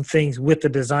touch on some things with the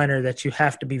designer that you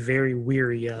have to be very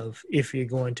weary of if you're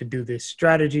going to do this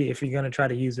strategy, if you're going to try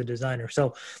to use a designer.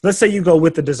 So let's say you go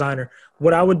with the designer.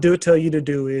 What I would tell you to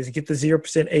do is get the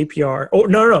 0% APR. Oh,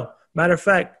 no. Matter of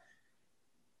fact,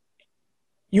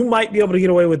 you might be able to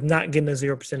get away with not getting a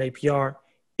 0% APR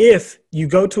if you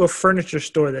go to a furniture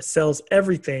store that sells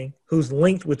everything who's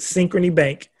linked with Synchrony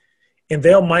Bank, and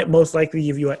might most likely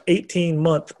give you an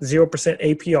 18-month 0%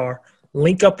 APR.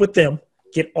 Link up with them,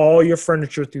 get all your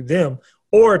furniture through them,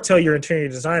 or tell your interior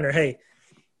designer, hey,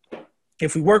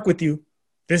 if we work with you,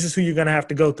 this is who you're going to have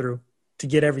to go through to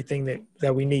get everything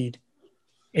that we need.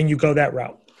 And you go that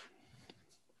route.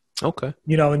 Okay.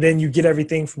 And then you get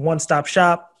everything from one-stop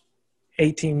shop,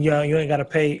 18, you ain't got to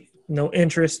pay no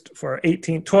interest for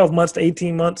 12 months to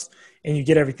 18 months, and you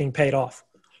get everything paid off.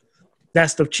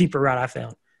 That's the cheaper route I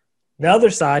found. The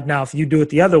other side, now, if you do it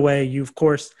the other way, you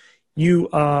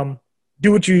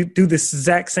do this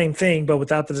exact same thing, but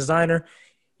without the designer.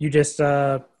 You just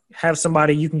have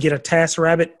somebody, you can get a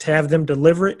TaskRabbit to have them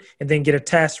deliver it, and then get a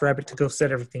TaskRabbit to go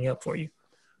set everything up for you.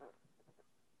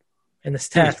 And this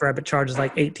TaskRabbit charges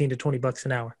like $18 to $20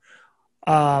 an hour.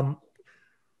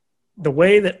 The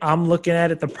way that I'm looking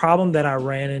at it, the problem that I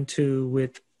ran into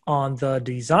on the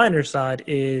designer side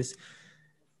is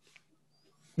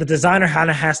the designer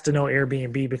kind of has to know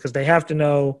Airbnb, because they have to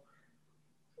know.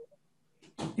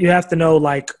 You have to know,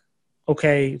 like,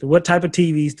 okay, what type of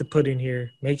TVs to put in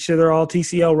here. Make sure they're all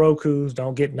TCL Rokus.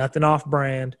 Don't get nothing off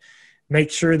brand.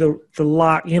 Make sure the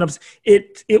lock,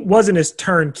 it wasn't as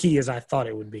turnkey as I thought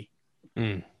it would be.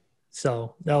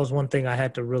 So that was one thing I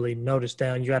had to really notice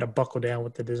down. You got to buckle down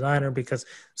with the designer, because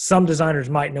some designers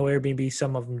might know Airbnb,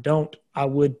 some of them don't. I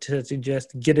would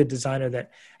suggest get a designer that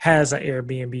has an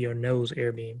Airbnb or knows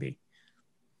Airbnb.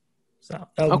 So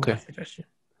that was my suggestion.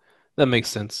 That makes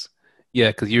sense. Yeah,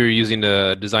 because you're using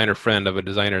a designer friend of a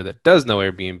designer that does know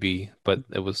Airbnb, but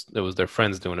it was their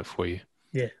friends doing it for you.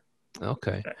 Yeah.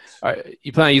 Okay. All right.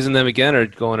 You plan on using them again or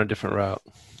going a different route?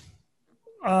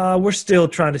 We're still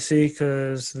trying to see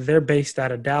because they're based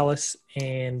out of Dallas,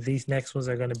 and these next ones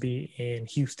are going to be in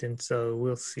Houston. So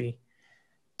we'll see.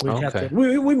 We have to.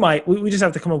 We just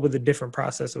have to come up with a different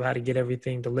process of how to get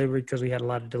everything delivered because we had a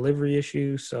lot of delivery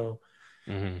issues. So,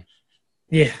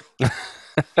 yeah,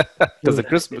 because of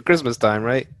Christmas time,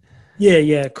 right?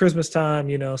 Yeah, Christmas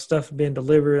time. Stuff being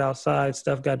delivered outside.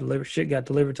 Stuff got delivered. Shit got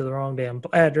delivered to the wrong damn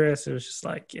address. It was just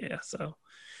like, yeah. So,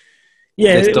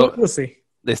 yeah, we'll see.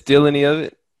 They steal any of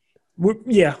it? We're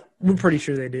pretty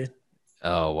sure they did.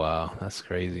 Oh wow, that's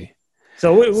crazy.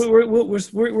 So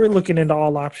we're looking into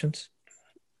all options.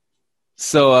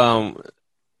 So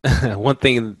one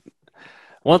thing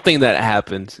that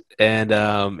happened,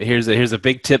 and here's a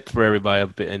big tip for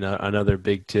everybody, and another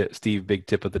big tip, Steve, big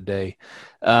tip of the day.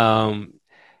 Don't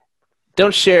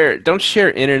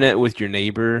share internet with your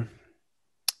neighbor,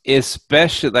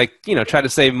 especially try to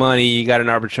save money. You got an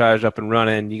arbitrage up and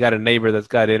running. You got a neighbor that's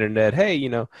got internet. Hey,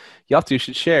 y'all two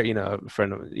should share. A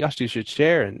friend of y'all two should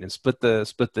share and split the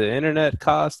internet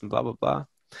cost and blah blah blah.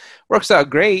 Works out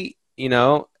great.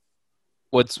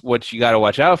 What you got to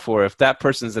watch out for if that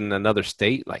person's in another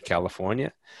state like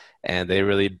California and they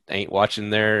really ain't watching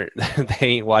their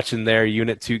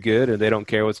unit too good, or they don't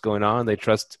care what's going on. They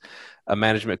trust a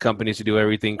management company to do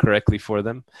everything correctly for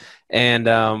them. And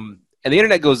the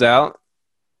internet goes out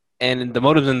and the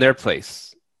modem's in their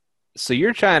place. So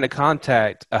you're trying to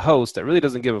contact a host that really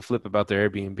doesn't give a flip about their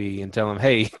Airbnb and tell them,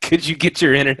 hey, could you get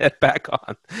your internet back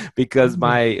on? Because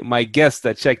my guest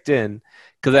that checked in,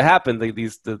 because it happened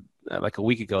like a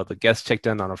week ago, the guest checked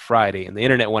in on a Friday and the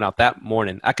internet went out that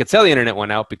morning. I could tell the internet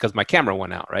went out because my camera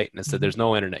went out, right? And it said, there's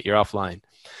no internet, you're offline.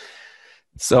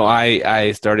 So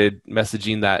I started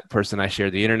messaging that person I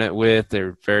shared the internet with.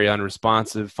 They're very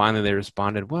unresponsive. Finally, they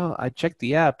responded, well, I checked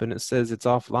the app and it says it's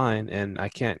offline and I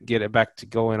can't get it back to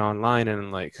going online. And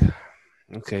I'm like,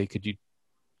 okay, could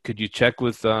you check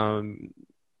with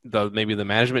maybe the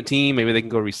management team? Maybe they can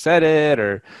go reset it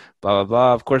or blah, blah,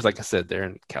 blah. Of course, like I said, they're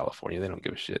in California. They don't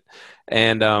give a shit.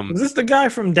 And is this the guy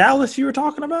from Dallas you were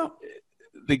talking about?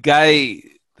 The guy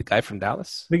from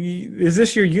Dallas? Is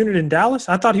this your unit in Dallas?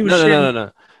 I thought he was sharing.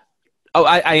 No. Oh,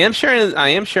 I am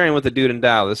sharing with the dude in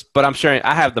Dallas, but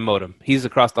I have the modem. He's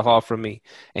across the hall from me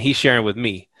and he's sharing with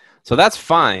me. So that's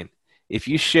fine. If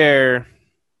you share,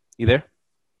 you there?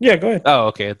 Yeah, go ahead. Oh,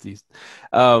 okay. At least.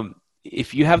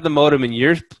 If you have the modem in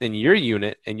your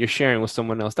unit and you're sharing with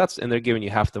someone else, and they're giving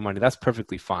you half the money, that's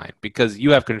perfectly fine because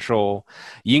you have control.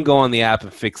 You can go on the app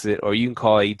and fix it, or you can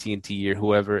call AT&T or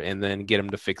whoever and then get them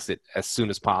to fix it as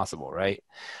soon as possible, right?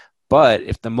 But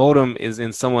if the modem is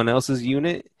in someone else's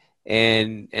unit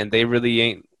and they really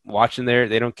ain't watching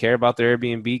they don't care about their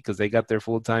Airbnb because they got their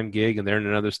full-time gig and they're in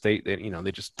another state that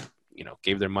they just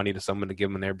gave their money to someone to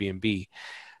give them an Airbnb,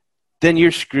 then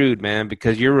you're screwed, man,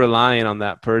 because you're relying on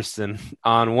that person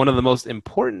on one of the most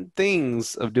important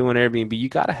things of doing Airbnb. You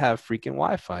got to have freaking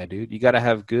Wi-Fi, dude. You got to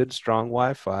have good, strong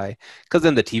Wi-Fi because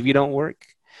then the TV don't work.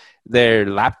 Their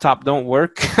laptop don't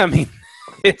work. I mean,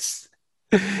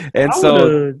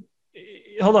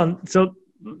 hold on. So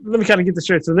let me kind of get this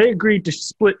straight. So they agreed to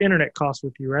split internet costs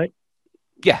with you, right?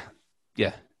 Yeah.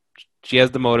 She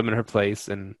has the modem in her place,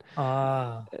 and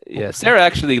Sarah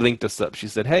actually linked us up. She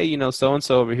said, "Hey, so and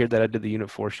so over here that I did the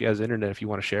unit for, she has internet. If you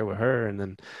want to share with her." And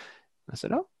then I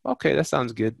said, "Oh, okay, that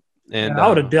sounds good." And I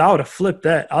would have flipped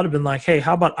that. I would have been like, "Hey,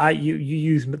 how about they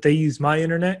use my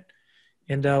internet?"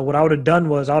 And what I would have done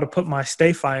was I would have put my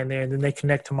StayFi in there, and then they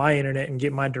connect to my internet and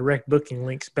get my direct booking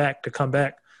links back to come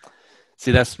back.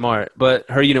 See, that's smart. But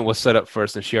her unit was set up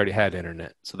first, and she already had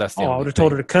internet, so that's the. I would have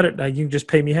told her to cut it. Now you can just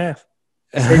pay me half.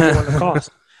 Save you on the cost.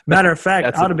 Matter of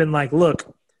fact, I would have been like,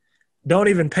 look, don't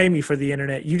even pay me for the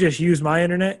internet. You just use my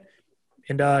internet,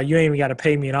 and you ain't even got to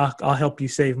pay me, and I'll help you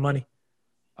save money.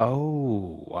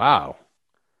 Oh, wow.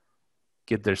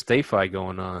 Get their StayFi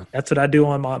going on. That's what I do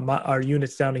on our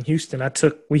units down in Houston.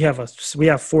 We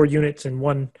have 4 units in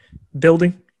one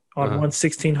building on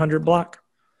 1600 block.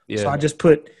 Yeah. So I just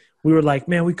we were like,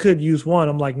 man, we could use one.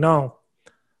 I'm like, no,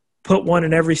 put one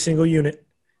in every single unit.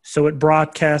 So it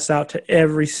broadcasts out to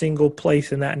every single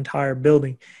place in that entire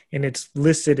building, and it's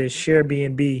listed as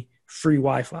Sharebnb free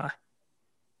Wi-Fi,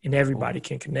 and everybody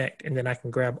can connect. And then I can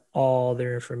grab all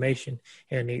their information,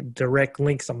 and it direct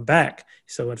links them back.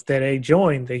 So if they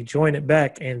join it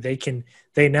back, and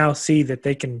they now see that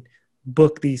they can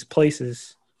book these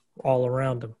places all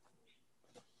around them.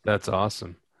 That's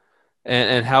awesome.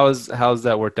 And how's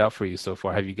that worked out for you so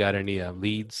far? Have you got any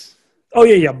leads? Oh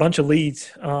yeah, a bunch of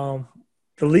leads.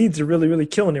 The leads are really, really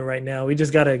killing it right now. We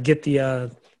just got to get them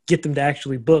to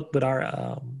actually book. But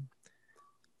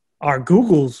our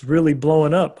Google's really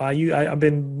blowing up. I've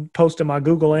been posting my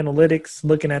Google Analytics,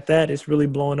 looking at that. It's really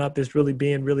blowing up. It's really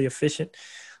being really efficient.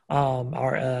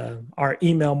 Our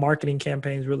email marketing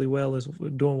campaigns doing well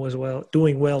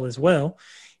as well.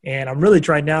 And I'm really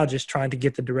right now just trying to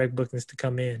get the direct bookings to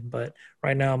come in. But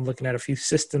right now I'm looking at a few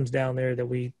systems down there that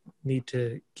we need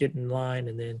to get in line,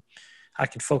 and then I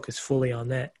can focus fully on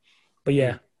that. But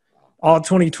yeah, all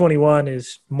 2021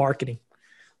 is marketing.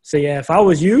 So yeah, if I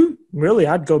was you, really,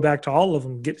 I'd go back to all of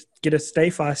them. Get a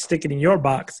StayFi, stick it in your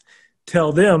box.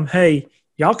 Tell them, hey,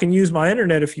 y'all can use my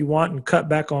internet if you want and cut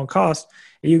back on costs.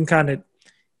 And you can kind of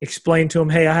explain to them,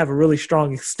 hey, I have a really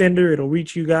strong extender. It'll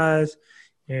reach you guys.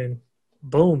 And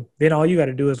boom. Then all you got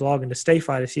to do is log into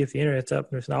StayFi to see if the internet's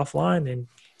up and if it's offline, and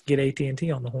get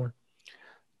AT&T on the horn.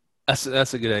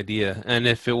 That's a good idea. And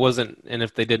if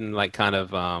they didn't like kind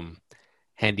of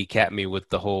handicap me with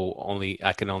the whole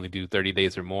I can only do 30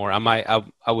 days or more, I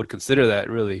would consider that,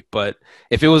 really. But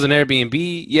if it was an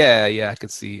Airbnb, yeah, I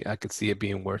could see it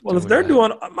being worth. Well, if they're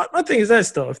doing, my thing is this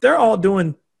though, if they're all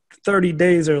doing 30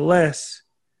 days or less,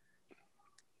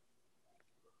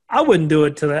 I wouldn't do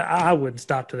it till that. I wouldn't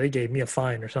stop till they gave me a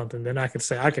fine or something. Then I could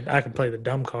say I could play the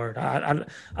dumb card.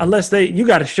 Unless you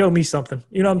got to show me something.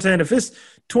 You know what I'm saying? If it's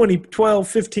 20, 12,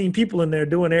 15 people in there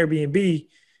doing Airbnb,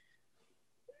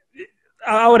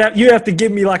 you have to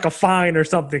give me like a fine or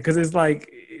something, because it's like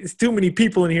it's too many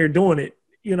people in here doing it.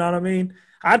 You know what I mean?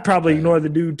 I'd probably ignore the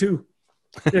dude too,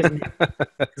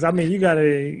 because I mean you got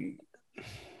to.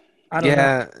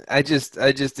 I just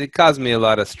it caused me a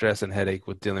lot of stress and headache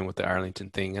with dealing with the Arlington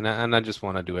thing, and I just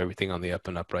want to do everything on the up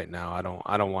and up right now. I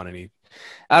don't want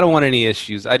any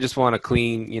issues. I just want to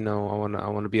clean, I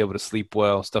want to be able to sleep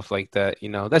well, stuff like that.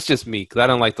 That's just me, because I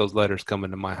don't like those letters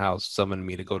coming to my house summoning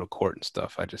me to go to court and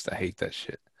stuff. I hate that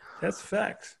shit. That's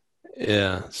facts.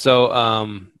 Yeah. So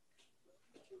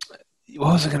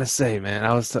what was I gonna say, man?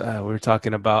 We were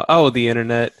talking about the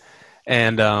internet,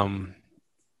 and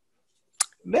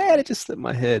man, it just slipped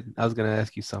my head. I was gonna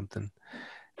ask you something.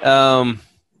 Go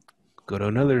to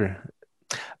another.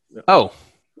 Oh,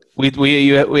 we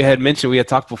had mentioned, we had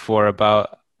talked before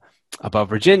about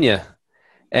Virginia,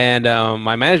 and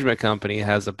my management company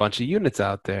has a bunch of units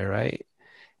out there, right?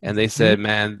 And they said,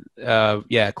 man,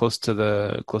 close to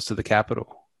the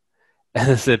capital. And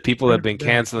they said people have been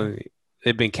canceling.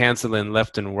 They've been canceling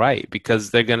left and right because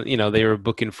they're gonna, they were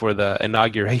booking for the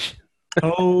inauguration.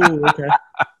 Oh, okay.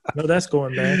 No, that's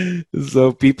going bad.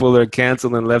 So people are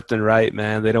canceling left and right,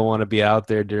 man. They don't want to be out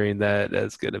there during that.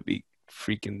 That's gonna be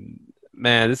freaking,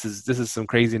 man. This is some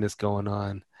craziness going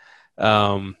on.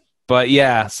 But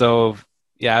yeah, so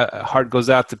yeah, heart goes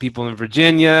out to people in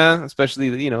Virginia, especially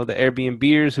the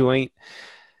Airbnbers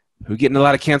who getting a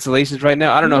lot of cancellations right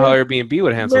now. I don't know how Airbnb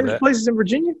would handle that. Places in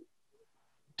Virginia?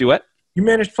 Do what? You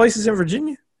manage places in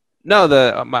Virginia? No,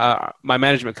 my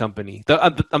management company.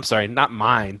 I'm sorry, not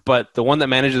mine, but the one that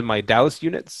manages my Dallas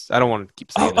units. I don't want to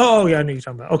keep saying. Oh, yeah, I know you're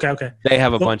talking about. Okay. They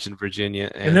have a bunch in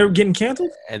Virginia, and they're getting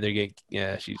canceled. And they're getting,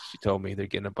 yeah. She told me they're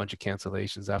getting a bunch of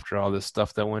cancellations after all this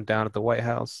stuff that went down at the White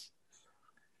House.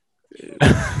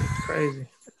 Crazy.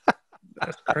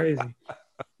 That's crazy.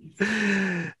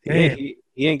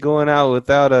 He ain't going out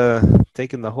without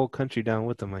taking the whole country down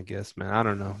with him, I guess, man. I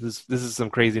don't know. This is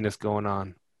some craziness going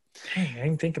on. Dang, I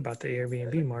didn't think about the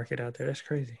Airbnb market out there. That's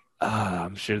crazy.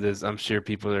 I'm sure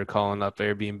people are calling up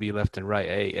Airbnb left and right.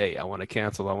 Hey, I want to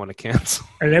cancel.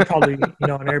 And they're probably, an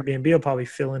Airbnb will probably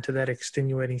fill into that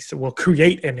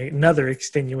create another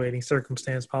extenuating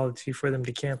circumstance policy for them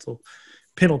to cancel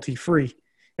penalty free.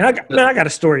 And I got a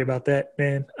story about that,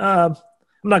 man. I'm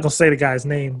not gonna say the guy's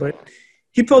name, but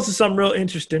he posted something real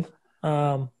interesting.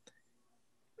 I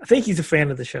think he's a fan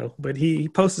of the show, but he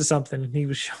posted something and he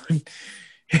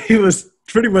was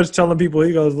pretty much telling people,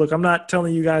 he goes, look, I'm not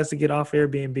telling you guys to get off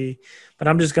Airbnb, but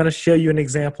I'm just going to show you an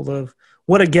example of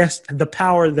the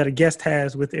power that a guest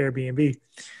has with Airbnb.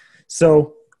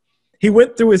 So he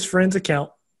went through his friend's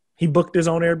account. He booked his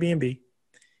own Airbnb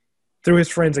through his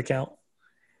friend's account.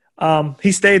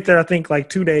 He stayed there, I think, like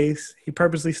 2 days. He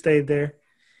purposely stayed there.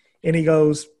 And he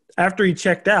goes, after he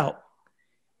checked out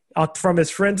from his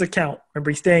friend's account,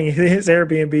 remember he's staying in his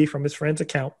Airbnb from his friend's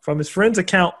account. From his friend's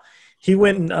account, he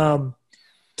went and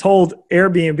told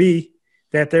Airbnb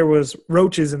that there was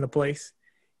roaches in the place.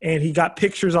 And he got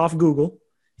pictures off Google,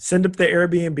 sent up the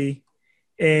Airbnb.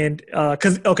 And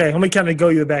let me kind of go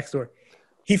you the backstory.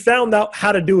 He found out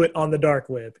how to do it on the dark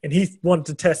web, and he wanted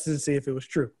to test it to see if it was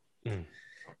true. Mm.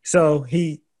 So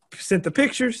he sent the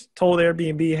pictures, told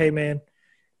Airbnb, hey, man,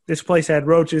 this place had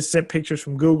roaches, sent pictures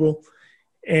from Google,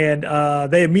 and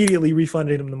they immediately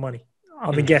refunded him the money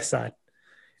on the guest side.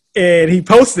 And he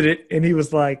posted it, and he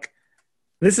was like,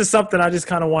 This is something I just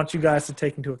kind of want you guys to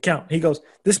take into account. He goes,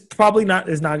 this probably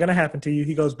is not going to happen to you.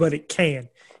 He goes, but it can.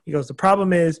 He goes, the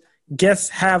problem is guests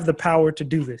have the power to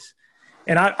do this.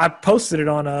 And I posted it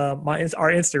on our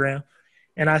Instagram,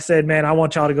 and I said, man, I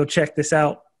want y'all to go check this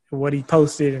out, what he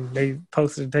posted, and they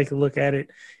posted to take a look at it.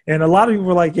 And a lot of people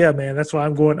were like, yeah, man, that's why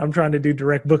I'm trying to do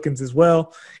direct bookings as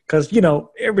well. Because, you know,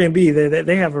 Airbnb,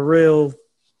 they have a real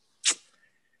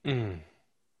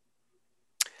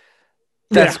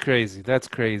That's crazy. That's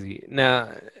crazy.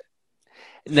 Now,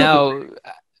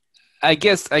 I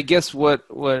guess what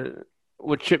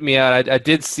tripped me out. I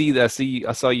did see that.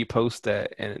 I saw you post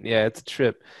that, and yeah, it's a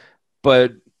trip.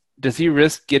 But does he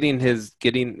risk hurting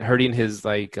his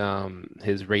like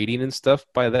his rating and stuff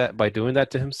by doing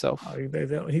that to himself?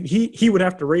 He would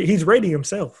have to rate. He's rating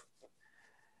himself.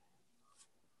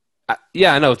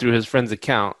 Yeah, I know, through his friend's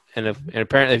account. And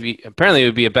apparently it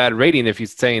would be a bad rating if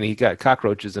he's saying he got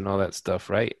cockroaches and all that stuff,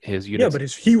 right? His units. Yeah,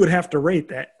 but he would have to rate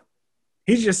that.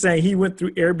 He's just saying he went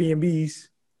through Airbnb's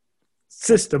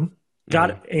system, got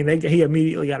it, and he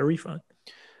immediately got a refund.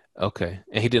 Okay,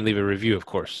 and he didn't leave a review, of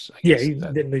course. He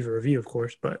didn't leave a review, of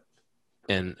course, but.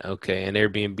 And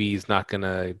Airbnb is not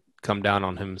gonna come down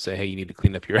on him and say, "Hey, you need to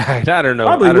clean up your act." I don't know.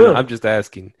 Probably will. I'm just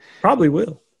asking. Probably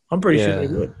will. I'm pretty sure they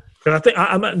would. Because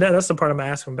I think that's the part I'm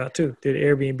asking about too. Did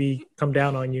Airbnb come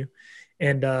down on you?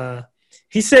 And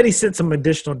he said he sent some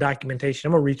additional documentation.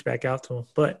 I'm gonna reach back out to him,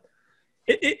 but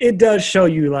it does show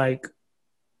you like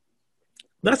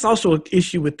that's also an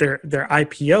issue with their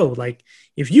IPO. Like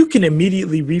if you can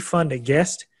immediately refund a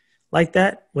guest like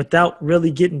that without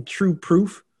really getting true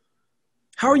proof,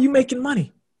 how are you making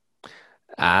money?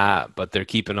 But they're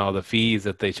keeping all the fees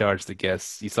that they charge the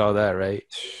guests. You saw that, right?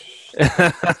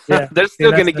 Yeah. They're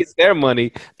still going to get their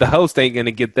money. The host ain't going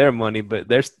to get their money, but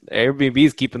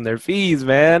Airbnb's keeping their fees,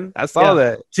 man. I saw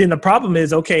that. See, and the problem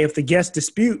is, okay, if the guest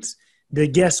disputes, the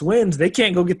guest wins, they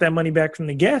can't go get that money back from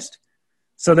the guest.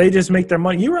 So they just make their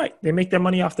money. You're right. They make their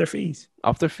money off their fees.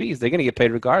 Off their fees. They're going to get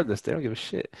paid regardless. They don't give a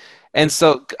shit. And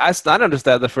so I noticed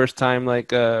that the first time,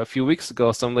 like a few weeks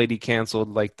ago, some lady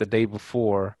canceled like the day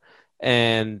before.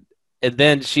 And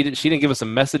then she didn't give us a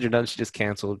message or nothing. She just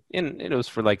canceled, and it was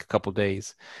for like a couple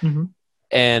days. Mm-hmm.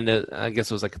 And I guess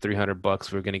it was like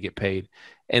 $300 we were gonna get paid.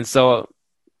 And so,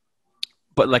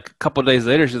 but like a couple days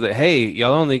later, she's like, "Hey,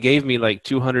 y'all only gave me like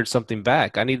 200 something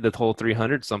back. I need the whole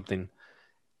 300 something."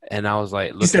 And I was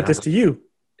like, "She sent this to you?"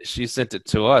 She sent it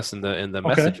to us in the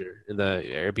messenger, in the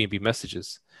Airbnb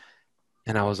messages.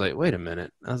 And I was like, wait a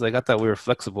minute. I was like, I thought we were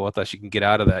flexible. I thought she can get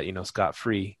out of that,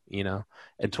 scot-free, and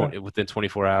within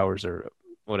 24 hours or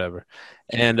whatever.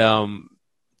 And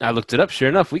I looked it up. Sure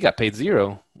enough, we got paid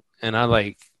 $0. And I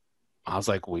was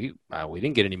like, we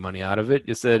didn't get any money out of it.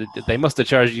 You said they must have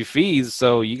charged you fees,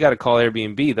 so you got to call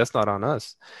Airbnb. That's not on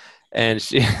us. And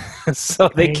so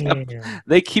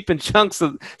they keep in chunks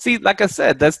of. See, like I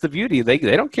said, that's the beauty. They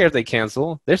don't care if they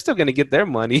cancel. They're still going to get their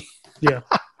money. Yeah.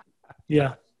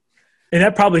 Yeah. And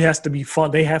that probably has to be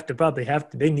fun. They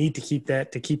need to keep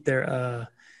that to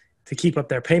keep up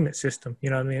their payment system.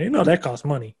 You know what I mean? That costs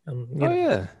money.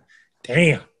 Yeah.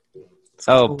 Damn.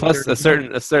 Plus a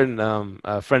certain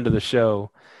friend of the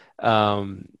show,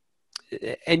 and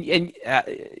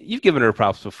you've given her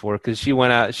props before because she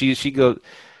went out. She goes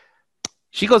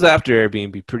after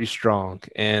Airbnb pretty strong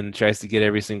and tries to get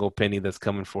every single penny that's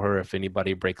coming for her if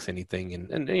anybody breaks anything,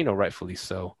 and rightfully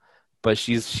so. But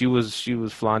she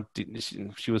was flaunting.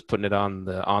 She was putting it on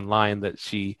the online that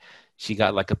she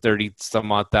got like a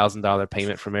 $30,000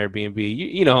 payment from Airbnb.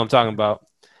 You know who I'm talking about.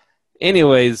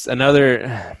 Anyways, every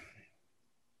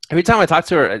time I talk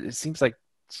to her, it seems like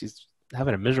she's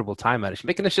having a miserable time at it. She's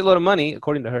making a shitload of money,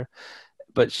 according to her,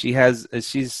 but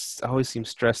she's always seems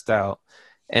stressed out.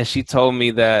 And she told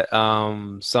me that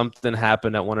something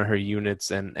happened at one of her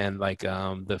units, and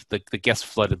the guests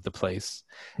flooded the place,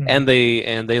 and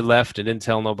they left and didn't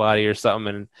tell nobody or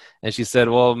something. And she said,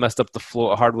 well, it messed up the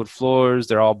hardwood floors.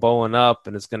 They're all bowing up,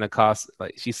 and it's going to cost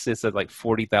she said like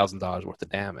 $40,000 worth of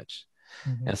damage.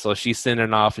 Mm-hmm. And so she's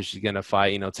sending off, and she's going to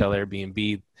fight, tell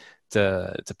Airbnb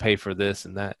to pay for this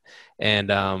and that. And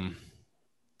I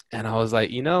was like,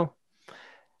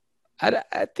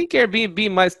 I think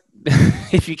Airbnb might,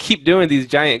 if you keep doing these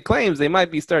giant claims, they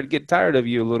might be starting to get tired of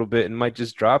you a little bit and might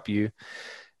just drop you.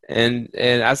 And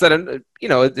I said,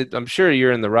 I'm sure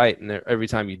you're in the right every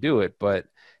time you do it, but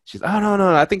she's, oh,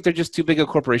 no, I think they're just too big a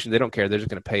corporation. They don't care. They're just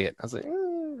going to pay it. I was like,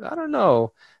 I don't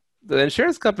know. The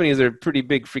insurance companies are pretty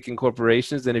big freaking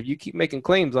corporations, and if you keep making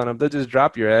claims on them, they'll just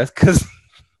drop your ass because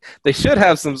they should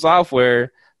have some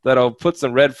software that'll put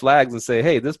some red flags and say,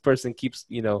 hey, this person keeps,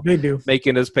 They do.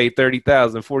 making us pay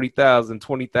 30,000, 40,000,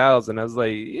 20,000. I was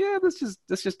like, yeah, let's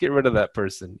just get rid of that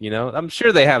person. I'm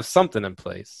sure they have something in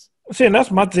place. See, and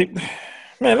that's my thing.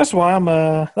 Man, that's why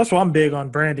I'm big on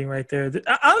branding right there.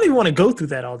 I don't even want to go through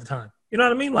that all the time. You know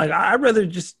what I mean? Like, I'd rather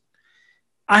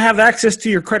I have access to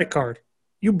your credit card.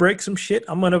 You break some shit,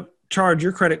 I'm going to charge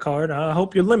your credit card. I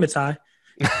hope your limit's high.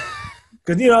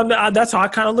 Because, that's how I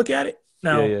kind of look at it.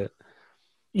 Now,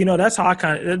 that's how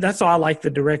I like the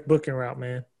direct booking route,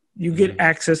 man. You get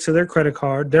access to their credit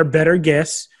card. They're better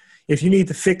guests. If you need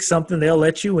to fix something, they'll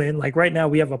let you in. Like right now,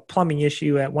 we have a plumbing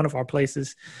issue at one of our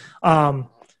places.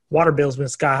 Water bill's been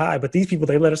sky high, but these people,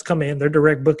 they let us come in. They're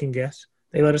direct booking guests.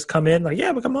 They let us come in. Like,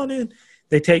 yeah, but come on in.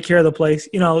 They take care of the place.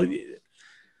 I don't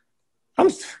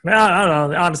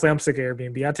know. Honestly, I'm sick of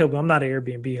Airbnb. I tell people I'm not an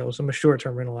Airbnb host. I'm a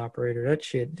short-term rental operator. That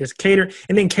shit just catering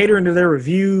to their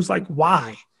reviews. Like,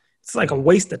 why? It's like a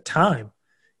waste of time.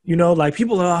 Like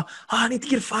people are, I need to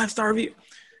get a 5-star review.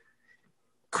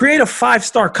 Create a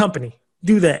 5-star company.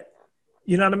 Do that.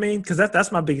 You know what I mean? Because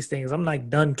that's my biggest thing is I'm like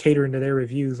done catering to their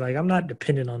reviews. Like I'm not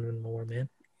dependent on them anymore, man.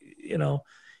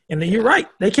 And then you're right.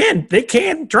 They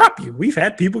can drop you. We've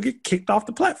had people get kicked off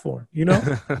the platform,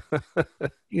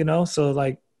 so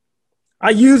like I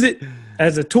use it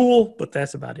as a tool, but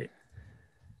that's about it.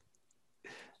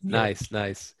 Nice.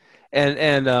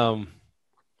 And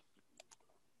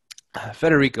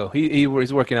Federico,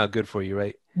 he's working out good for you,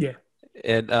 right? Yeah.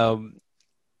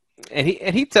 And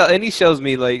he shows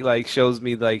me like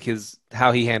his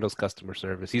how he handles customer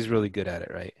service. He's really good at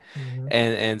it, right? Mm-hmm.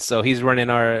 And so he's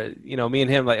running our, me and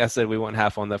him, like I said, we went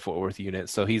half on that Fort Worth unit.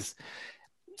 So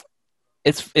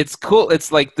it's cool.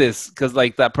 It's like this because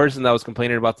like that person that was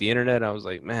complaining about the internet, I was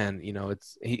like, man,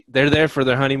 they're there for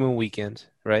their honeymoon weekend,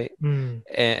 right?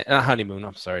 And not honeymoon.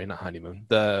 I'm sorry, not honeymoon.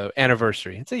 The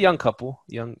anniversary. It's a young couple.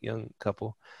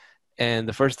 And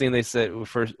the first thing they said,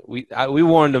 we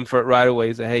warned them for it right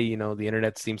away. Said, hey, the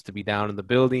internet seems to be down in the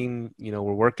building. We're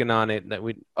working on it.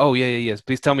 Yes.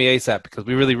 Please tell me ASAP because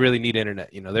we really, really need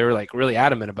internet. They were like really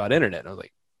adamant about internet. And I was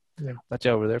like, yeah, I thought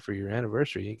y'all were there for your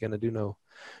anniversary. You ain't gonna do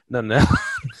nothing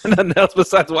else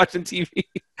besides watching TV.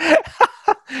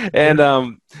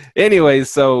 And anyways,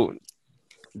 so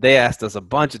they asked us a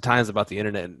bunch of times about the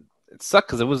internet. And it sucked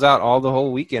because it was out all the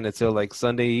whole weekend until like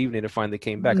Sunday evening. It finally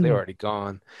came back. They were already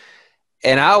gone.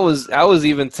 And I was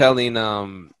even telling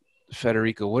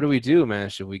Federico, what do we do, man?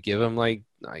 Should we give him like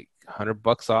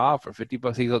 $100 off or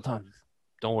 $50? He goes,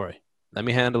 don't worry, let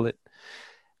me handle it.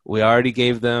 We already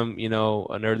gave them,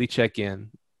 an early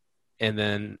check-in, and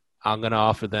then I'm gonna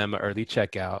offer them a late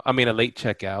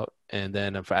checkout, and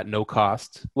then at no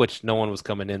cost, which no one was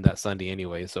coming in that Sunday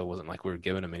anyway, so it wasn't like we were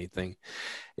giving them anything.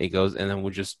 He goes, and then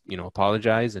we'll just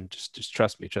apologize and just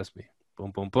trust me.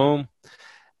 Boom, boom, boom.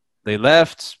 They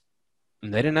left.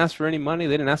 And they didn't ask for any money.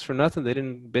 They didn't ask for nothing. They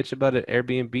didn't bitch about it.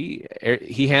 Airbnb.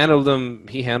 He handled them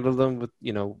with,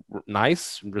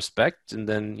 nice respect. And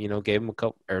then, gave them a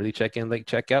couple early check-in, late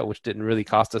checkout, which didn't really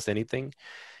cost us anything.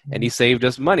 Mm-hmm. And he saved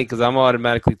us money because I'm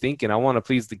automatically thinking I want to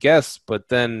please the guests. But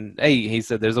then, hey, he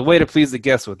said, there's a way to please the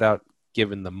guests without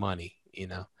giving them money,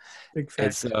 Big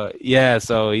fact. So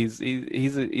he's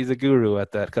a guru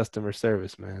at that customer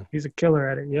service, man. He's a killer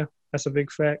at it. Yeah. That's a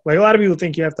big fact. Like a lot of people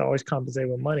think you have to always compensate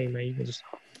with money, man. You can just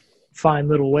find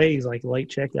little ways like late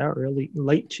checkout,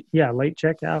 late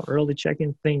checkout, early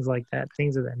check-in, things like that,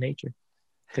 things of that nature.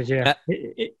 Because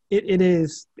it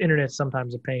is internet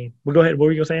sometimes a pain. Well, go ahead. What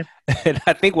were you saying? And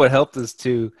I think what helped us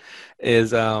too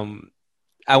is I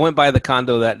went by the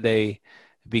condo that day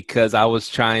because I was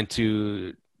trying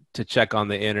to check on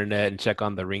the internet and check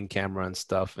on the Ring camera and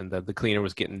stuff, and the cleaner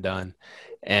was getting done,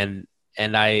 and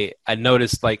I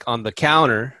noticed like on the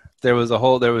counter there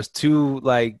was two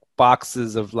like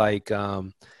boxes of like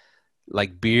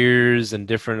beers and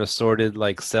different assorted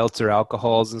like seltzer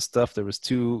alcohols and stuff. There was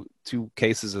two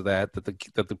cases of that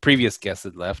the previous guest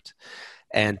had left,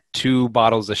 and 2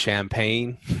 bottles of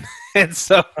champagne. And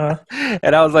so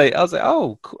and I was like,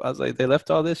 oh, cool. I was like, they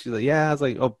left all this? She's like, yeah. I was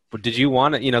like, oh, but did you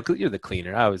want it? Because you're the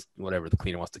cleaner. I was whatever the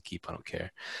cleaner wants to keep. I don't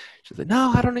care. She's like,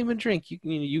 no, I don't even drink.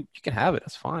 You can have it.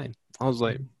 That's fine. I was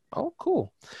like, oh,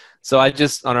 cool. So I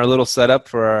just, on our little setup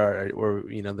for where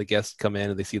the guests come in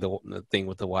and they see the thing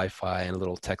with the Wi-Fi and a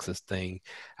little Texas thing,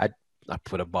 I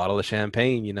put a bottle of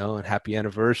champagne, and happy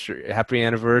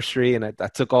anniversary. And I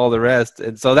took all the rest.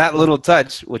 And so that little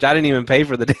touch, which I didn't even pay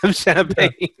for the damn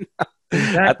champagne,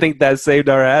 exactly. I think that saved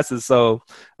our asses. So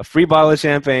a free bottle of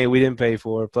champagne we didn't pay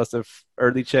for, plus a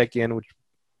early check-in, which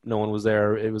no one was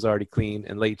there. It was already clean,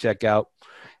 and late checkout.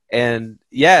 And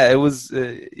yeah, it was,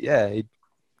 it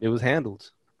was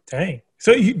handled. Dang.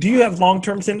 So do you have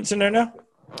long-term tenants in there now?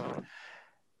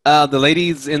 The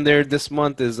lady's in there this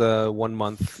month is 1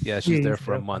 month. Yeah, she's there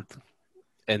for a Okay. month.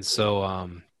 And so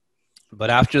but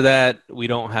after that we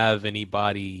don't have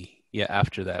anybody. Yeah,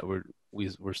 after that we're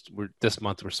this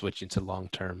month we're switching to long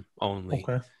term only.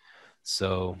 Okay.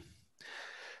 So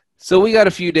we got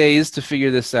a few days to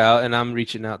figure this out, and I'm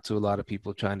reaching out to a lot of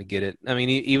people trying to get it. I mean,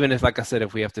 even if, like I said,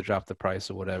 if we have to drop the price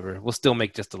or whatever, we'll still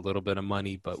make just a little bit of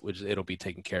money, but it'll be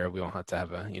taken care of. We won't have to have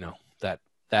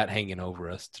that hanging over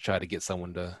us to try to get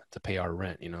someone to pay our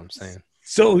rent. You know what I'm saying?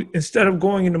 So instead of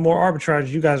going into more arbitrage,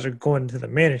 you guys are going to the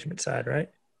management side,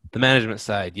 right? The management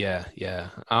side, yeah.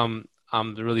 I'm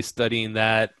really studying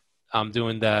that. I'm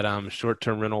doing that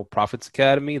short-term rental profits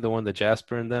academy, the one that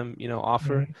Jasper and them,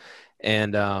 offer. Mm-hmm.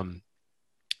 And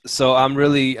so I'm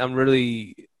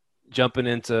really jumping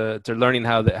into learning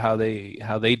how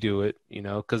they do it,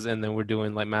 and then we're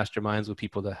doing like masterminds with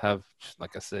people that have,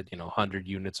 like I said, 100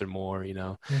 units or more,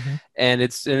 Mm-hmm. and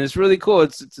it's really cool.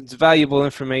 It's valuable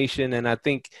information, and I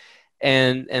think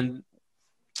and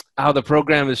how the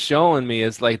program is showing me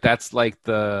is like that's like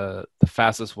the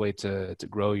fastest way to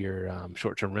grow your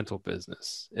short-term rental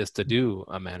business is to do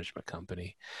a management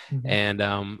company.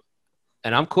 Mm-hmm.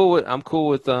 And I'm cool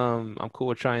with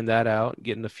trying that out,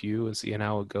 getting a few and seeing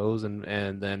how it goes.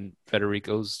 And then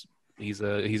Federico's he's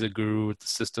a guru with the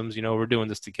systems. We're doing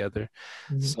this together.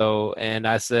 Mm-hmm. So, and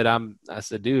I said,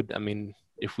 dude, I mean,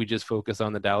 if we just focus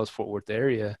on the Dallas-Fort Worth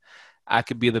area, I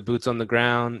could be the boots on the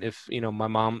ground. If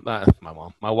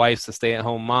my wife's a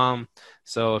stay-at-home mom,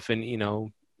 so if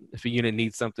a unit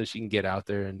needs something, she can get out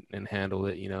there and handle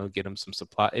it, get them some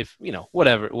supply. If,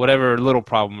 whatever little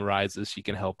problem arises, she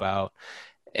can help out.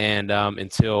 And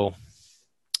until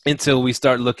we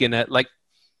start looking at like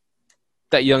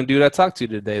that young dude I talked to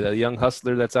today, the young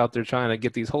hustler that's out there trying to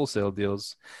get these wholesale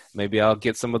deals, maybe I'll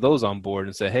get some of those on board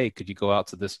and say, hey, could you go out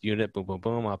to this unit? Boom, boom,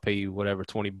 boom. I'll pay you whatever,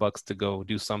 $20 to go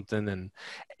do something. And,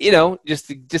 just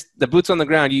the boots on the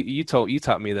ground. You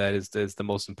taught me that is the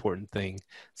most important thing.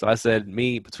 So I said,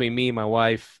 between me and my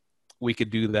wife, we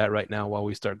could do that right now while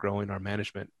we start growing our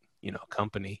management,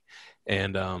 company.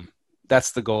 And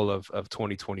that's the goal of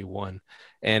 2021.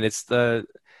 And it's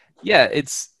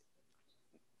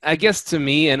I guess to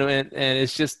me, and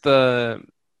it's just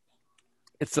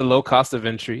it's a low cost of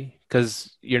entry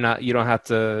because you don't have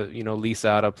to, lease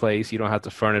out a place. You don't have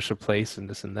to furnish a place and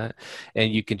this and that.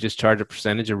 And you can just charge a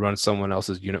percentage and run someone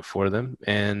else's unit for them.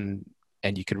 And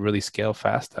you can really scale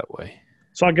fast that way.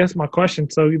 So I guess my question,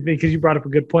 because you brought up a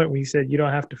good point when you said you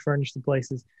don't have to furnish the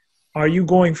places, are you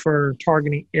going for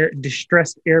targeting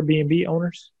distressed Airbnb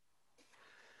owners?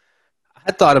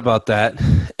 I thought about that.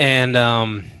 And,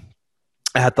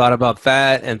 I had thought about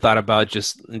that and thought about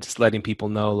just letting people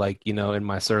know, like, in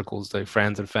my circles, like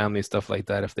friends and family, stuff like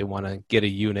that, if they want to get a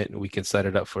unit and we can set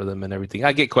it up for them and everything.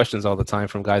 I get questions all the time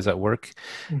from guys at work.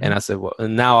 Mm-hmm. And I said, well,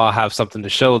 and now I'll have something to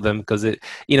show them because it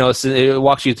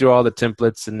walks you through all the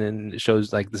templates and then it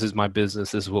shows like, this is my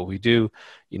business. This is what we do,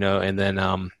 and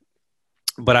then,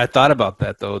 but I thought about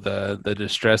that though, the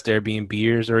distressed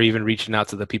Airbnbers or even reaching out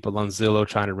to the people on Zillow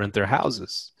trying to rent their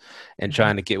houses and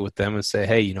trying to get with them and say,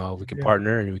 hey, we can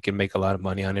partner and we can make a lot of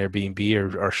money on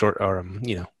Airbnb or short or,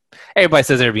 everybody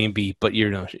says Airbnb, but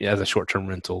as a short-term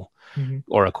rental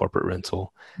or a corporate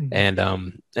rental.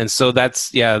 Mm-hmm. And so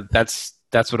that's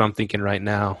what I'm thinking right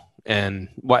now. And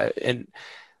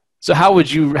so how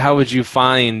would you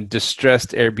find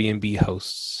distressed Airbnb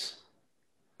hosts?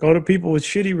 Go to people with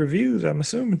shitty reviews, I'm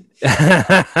assuming. No,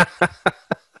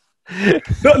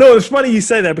 it's funny you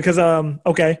say that because,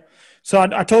 okay. So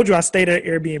I told you I stayed at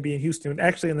Airbnb in Houston,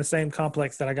 actually in the same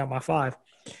complex that I got my 5.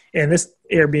 And this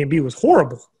Airbnb was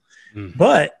horrible. Mm.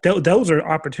 But those are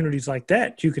opportunities like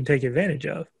that you can take advantage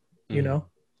of,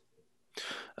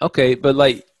 Okay, but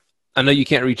like, I know you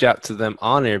can't reach out to them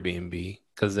on Airbnb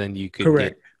because then you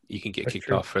can get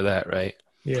kicked off for that, right?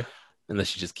 Yeah.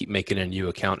 Unless you just keep making a new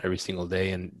account every single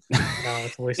day. And no,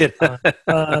 it's a waste of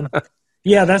time.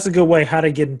 Yeah, that's a good way how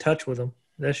to get in touch with them.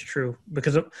 That's true.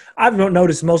 Because I've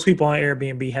noticed most people on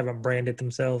Airbnb haven't branded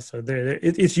themselves. So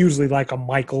it's usually like a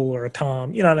Michael or a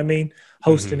Tom, you know what I mean,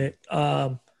 hosting it.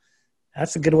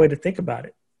 That's a good way to think about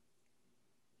it.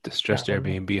 Distressed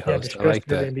Airbnb host. I like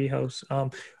that. Airbnb host.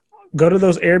 Go to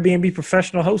those Airbnb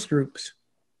professional host groups.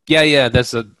 Yeah.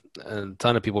 That's a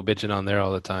ton of people bitching on there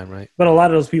all the time, right? But a lot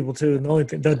of those people too. And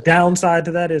the downside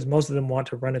to that is most of them want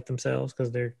to run it themselves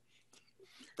because they're.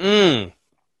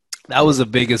 That was the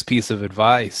biggest piece of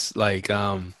advice. Like,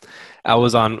 I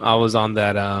was on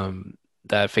that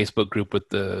Facebook group with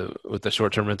the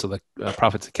short-term rental,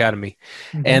 Profits Academy,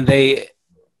 and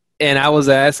And I was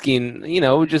asking,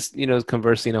 just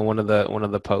conversing on one of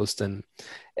the posts, and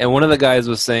one of the guys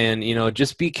was saying,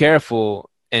 just be careful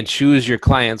and choose your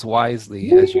clients wisely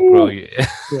as you grow.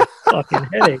 Fucking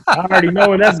headache. I already know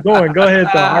where that's going. Go ahead,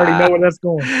 though. I already know where that's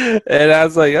going. And I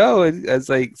was like, oh, it's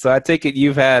like, so I take it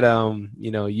you've had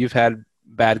you've had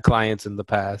bad clients in the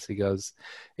past. He goes,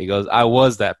 I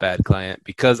was that bad client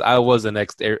because I was an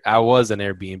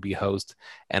Airbnb host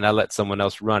and I let someone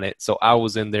else run it. So I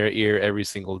was in their ear every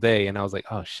single day. And I was like,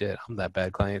 oh shit, I'm that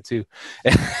bad client too.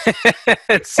 yeah.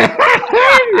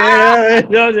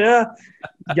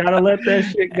 You gotta let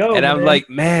that shit go. And man. I'm like,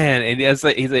 man, and it's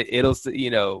like,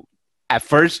 it'll, at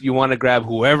first you want to grab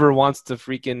whoever wants to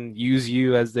freaking use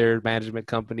you as their management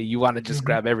company. You want to just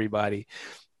grab everybody.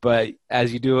 But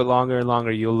as you do it longer and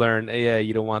longer, you'll learn,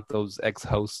 you don't want those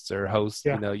ex-hosts or hosts.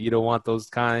 Yeah. You don't want those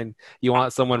kind. You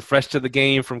want someone fresh to the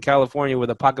game from California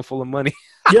with a pocket full of money.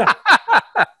 Yeah.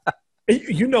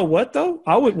 You know what though?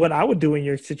 What I would do in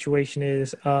your situation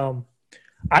is,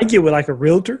 I get with like a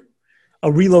realtor,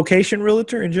 a relocation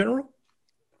realtor in general.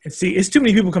 And see, it's too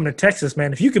many people coming to Texas,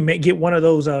 man. If you can get one of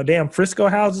those damn Frisco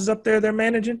houses up there they're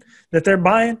managing, that they're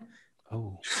buying,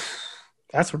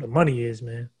 that's where the money is,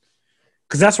 man.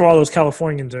 Because that's where all those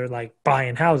Californians are like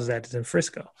buying houses at, is in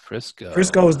Frisco.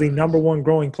 Frisco is the number one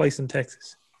growing place in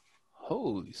Texas.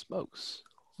 Holy smokes.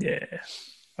 Yeah.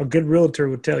 A good realtor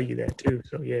would tell you that too.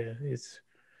 So yeah,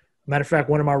 matter of fact,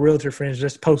 one of my realtor friends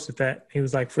just posted that. He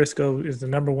was like, Frisco is the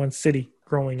number one city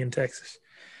growing in Texas.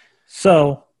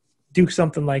 So do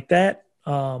something like that.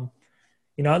 The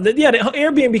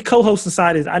Airbnb co-hosting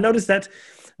side is, I noticed that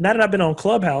now that I've been on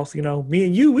Clubhouse, me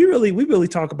and you, we really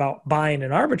talk about buying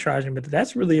and arbitraging, but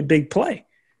that's really a big play,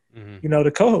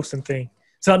 the co-hosting thing.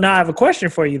 So now I have a question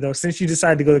for you though. Since you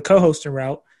decided to go the co-hosting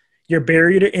route, your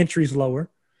barrier to entry is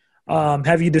lower.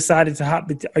 Have you decided are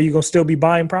you going to still be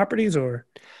buying properties or?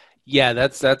 Yeah,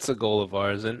 that's a goal of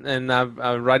ours. And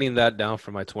I'm writing that down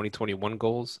for my 2021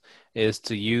 goals is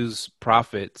to use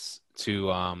profits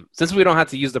to, since we don't have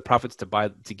to use the profits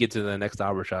to get to the next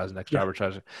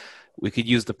arbitrage, we could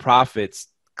use the profits.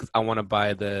 Cause I want to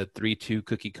buy the 3-2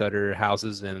 cookie cutter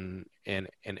houses in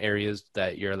areas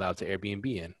that you're allowed to Airbnb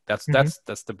in. That's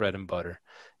the bread and butter,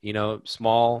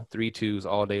 small 3-2s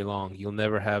all day long. You'll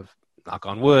never have, knock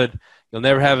on wood, you'll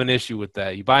never have an issue with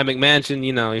that. You buy a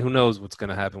McMansion, who knows what's going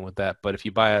to happen with that. But if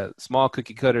you buy a small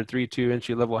cookie cutter 3-2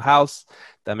 entry level house,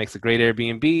 that makes a great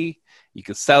Airbnb. You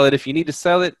can sell it if you need to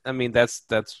sell it. I mean, that's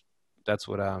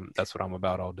what I'm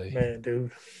about all day. Man,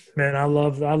 dude, man, I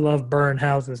love burn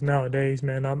houses nowadays,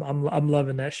 man. I'm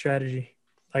loving that strategy.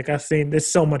 Like I've seen, there's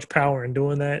so much power in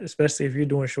doing that, especially if you're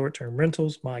doing short-term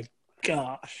rentals. My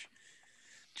gosh,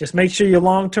 just make sure your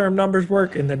long-term numbers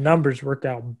work, and the numbers work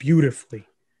out beautifully,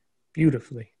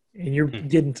 and you're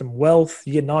getting some wealth,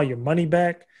 you're getting all your money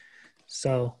back.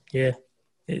 So yeah,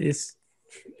 it's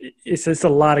a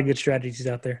lot of good strategies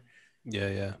out there.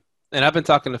 Yeah. And I've been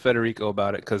talking to Federico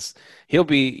about it because he'll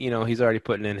be, he's already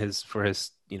putting in his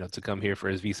to come here for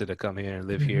his visa to come here and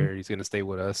live here. He's going to stay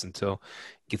with us until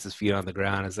he gets his feet on the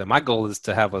ground. And so my goal is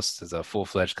to have us as a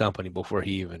full-fledged company before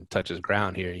he even touches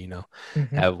ground here.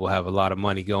 We'll have a lot of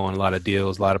money going, a lot of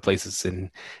deals, a lot of places,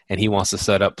 and he wants to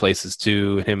set up places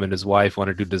too. Him and his wife want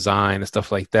to do design and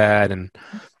stuff like that.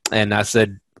 And I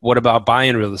said, what about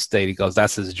buying real estate? He goes,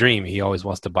 that's his dream. He always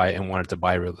wants to buy it and wanted to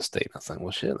buy real estate. I was like,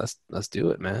 well, shit, let's do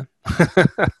it, man.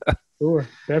 Sure,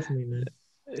 definitely, man.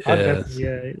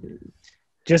 Yeah.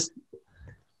 Just,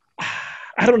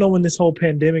 I don't know when this whole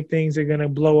pandemic things are going to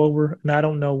blow over, and I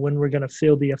don't know when we're going to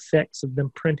feel the effects of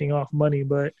them printing off money,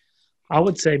 but I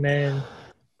would say, man,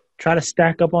 try to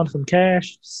stack up on some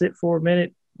cash, sit for a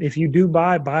minute. If you do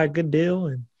buy a good deal,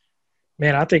 and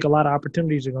man, I think a lot of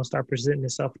opportunities are going to start presenting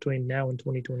itself between now and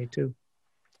 2022.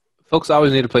 Folks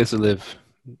always need a place to live.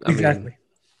 Exactly.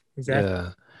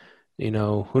 Yeah.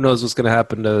 Who knows what's going to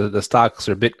happen to the stocks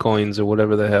or Bitcoins or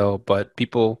whatever the hell, but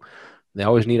people, they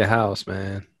always need a house,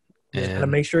 man. And gotta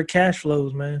make sure it cash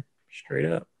flows, man. Straight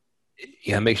up.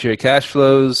 Yeah, make sure it cash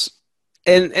flows.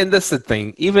 And that's the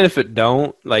thing. Even if it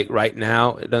don't, like right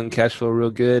now, it doesn't cash flow real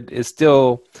good, it's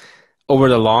still over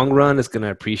the long run, it's going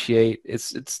to appreciate.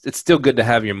 It's still good to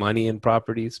have your money in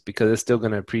properties because it's still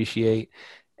going to appreciate.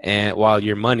 And while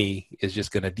your money is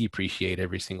just going to depreciate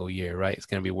every single year, right? It's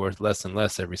going to be worth less and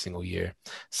less every single year.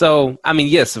 So, I mean,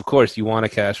 yes, of course, you want a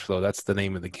cash flow. That's the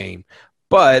name of the game.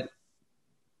 But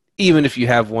even if you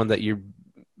have one that you're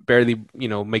barely,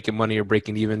 making money or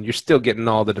breaking even, you're still getting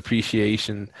all the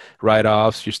depreciation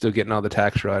write-offs. You're still getting all the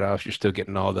tax write-offs. You're still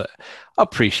getting all the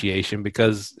appreciation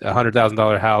because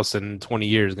 $100,000 house in 20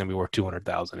 years is going to be worth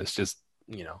 $200,000. It's just,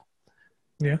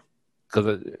 Yeah.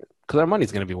 Because our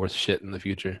money's going to be worth shit in the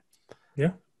future.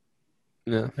 Yeah,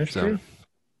 Yeah, that's true.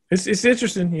 It's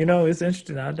interesting, it's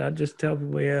interesting. I just tell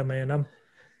people, yeah, man, I'm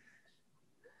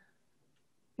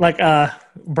like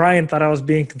Brian thought I was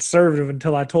being conservative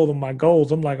until I told him my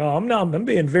goals. I'm like, oh, I'm not. I'm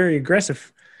being very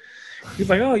aggressive. He's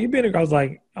like, oh, you being. I was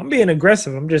like, I'm being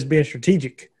aggressive. I'm just being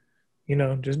strategic.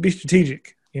 Just be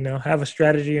strategic. Have a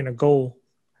strategy and a goal.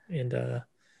 And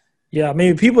yeah, I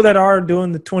mean, people that are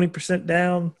doing the 20%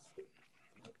 down.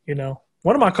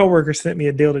 One of my coworkers sent me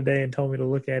a deal today and told me to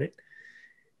look at it,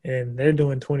 and they're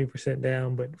doing 20%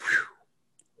 down, but whew,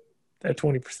 that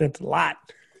 20% is a lot.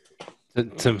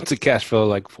 To cash flow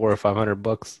like $400 or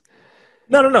 $500.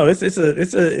 No. It's a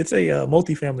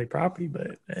multifamily property,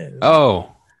 but man,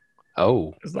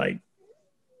 it's like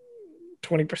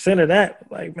 20% of that.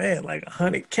 Like, man, like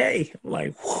 $100K. I'm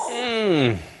like,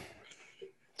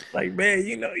 like, man,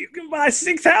 you can buy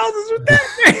 6 houses with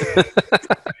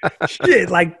that. Shit,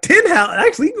 like 10 houses.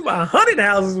 Actually, you can buy 100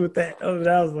 houses with that. I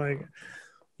was like,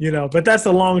 but that's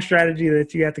a long strategy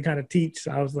that you have to kind of teach.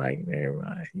 So I was like, never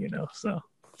mind, so.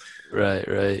 Right.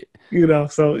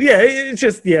 So yeah, it's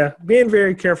just, being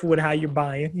very careful with how you're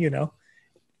buying,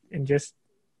 and just,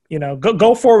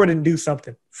 go forward and do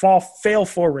something. Fail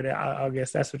forward. I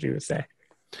guess that's what you would say.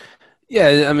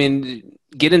 Yeah, I mean,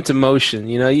 get into motion.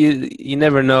 You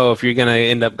never know if you're gonna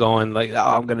end up going like,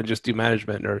 oh, I'm gonna just do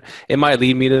management, or it might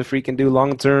lead me to freaking do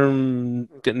long-term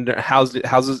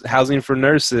housing for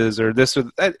nurses, or this or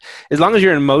that. As long as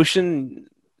you're in motion,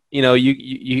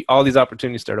 you all these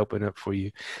opportunities start opening up for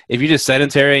you. If you're just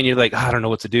sedentary and you're like, oh, I don't know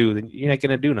what to do, then you're not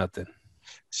gonna do nothing.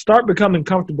 Start becoming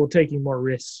comfortable taking more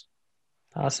risks.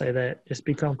 I'll say that. Just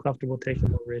become comfortable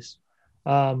taking more risks.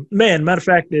 Man, matter of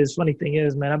fact, the funny thing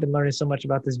is, man, I've been learning so much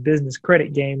about this business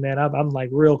credit game, man. I'm like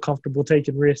real comfortable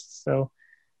taking risks. So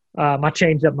I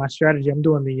changed up my strategy. I'm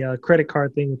doing the credit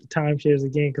card thing with the timeshares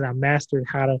again because I mastered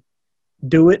how to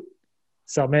do it.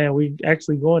 So, man, we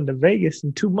actually going to Vegas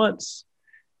in 2 months.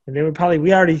 And then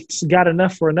we already got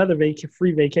enough for another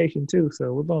free vacation too.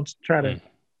 So we're going to try to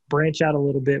branch out a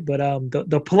little bit. But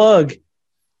the plug,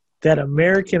 that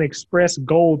American Express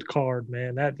Gold card,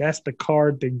 man, that's the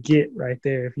card to get right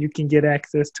there. If you can get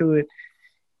access to it,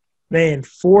 man,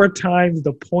 4 times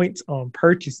the points on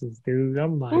purchases, dude.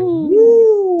 I'm like,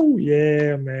 woo,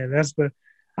 yeah, man.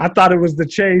 I thought it was the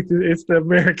Chase. It's the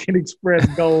American Express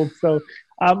Gold. So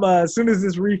I'm as soon as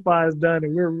this refi is done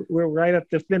and we're right at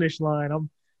the finish line,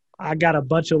 I got a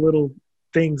bunch of little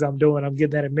things I'm doing. I'm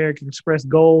getting that American Express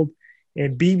Gold.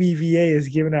 And BBVA is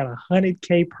giving out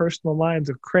 100K personal lines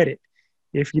of credit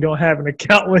if you don't have an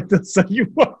account with them. So you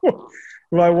might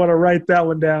want to write that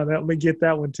one down. Let me get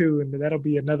that one too, and that'll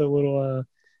be another little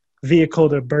vehicle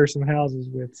to burst some houses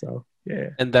with. So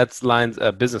yeah. And that's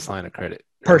business line of credit.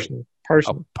 Personal.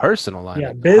 A personal line.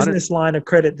 Yeah, business line of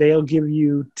credit. They'll give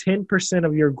you 10%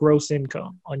 of your gross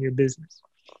income on your business.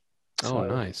 So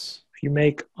nice. If you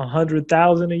make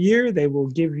 $100,000 a year, they will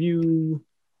give you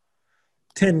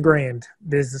 10 grand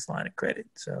business line of credit.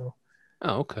 So,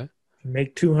 okay. You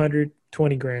make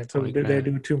 220 grand. So they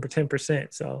do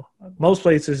 10%. So most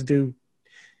places do.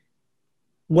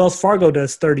 Wells Fargo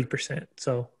does 30%.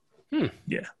 So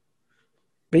yeah.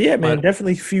 But yeah, man,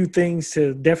 definitely a few things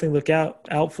to definitely look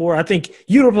out for. I think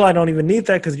you probably don't even need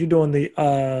that because you're doing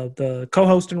the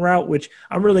co-hosting route, which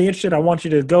I'm really interested. I want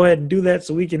you to go ahead and do that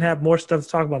so we can have more stuff to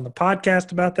talk about on the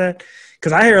podcast about that.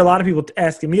 Because I hear a lot of people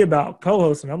asking me about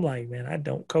co-hosting. I'm like, man, I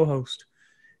don't co-host.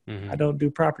 I don't do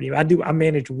property. I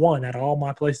manage one out of all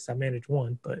my places. I manage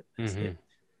one, but that's it.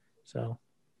 So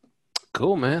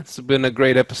cool, man. It's been a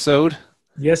great episode.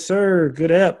 Yes, sir.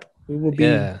 Good ep. We will be.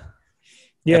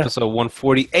 Yeah. Episode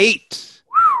 148.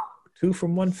 2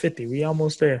 from 150. We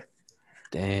almost there.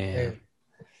 Damn.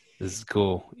 This is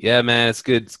cool. Yeah, man. It's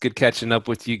good. It's good catching up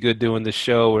with you. Good doing the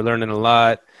show. We're learning a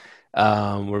lot.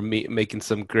 We're making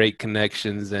some great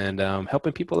connections and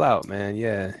helping people out, man.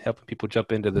 Yeah, helping people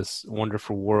jump into this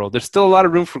wonderful world. There's still a lot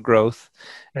of room for growth.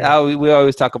 Yeah. We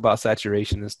always talk about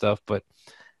saturation and stuff, but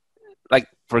like,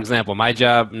 for example, my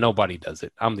job, nobody does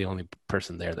it. I'm the only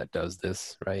person there that does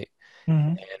this, right?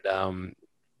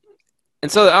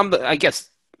 And so I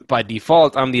guess by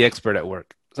default, I'm the expert at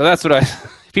work. So that's what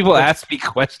people ask me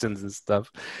questions and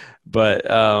stuff, but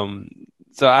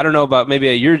so I don't know about maybe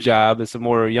at your job, it's some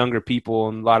more younger people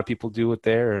and a lot of people do it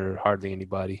there or hardly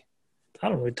anybody. I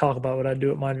don't really talk about what I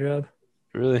do at my job.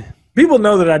 Really? People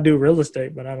know that I do real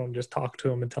estate, but I don't just talk to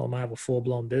them and tell them I have a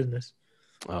full-blown business.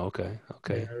 Oh, okay.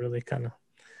 Yeah, I really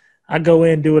I go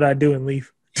in, do what I do, and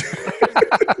leave.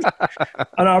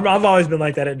 I've always been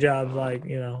like that at jobs. Like,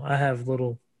 I have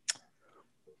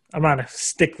I'm not a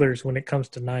sticklers when it comes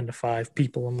to 9 to 5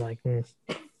 people. I'm like,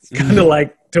 kind of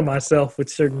like to myself with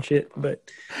certain shit, but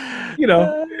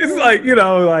it's like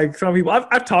like some people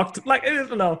I've talked to, like, I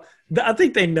don't know. I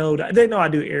think they know I do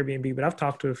Airbnb, but I've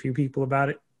talked to a few people about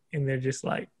it, and they're just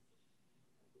like,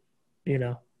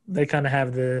 they kind of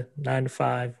have the 9 to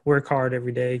 5, work hard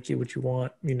every day, get what you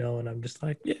want, and I'm just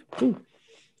like, yeah, cool.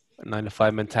 9 to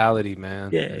 5 mentality, man.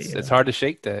 Yeah, it's hard to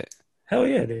shake that. Hell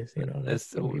yeah, it is.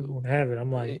 Some people have it.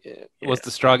 I'm like, what's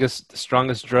the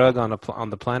strongest drug on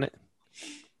the planet?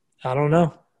 I don't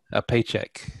know. A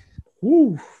paycheck.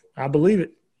 Ooh, I believe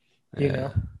it.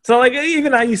 So like,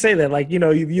 even how you say that, like,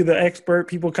 you're the expert.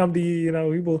 People come to you.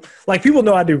 People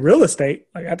know I do real estate.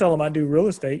 Like, I tell them I do real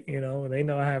estate. And they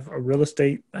know I have a real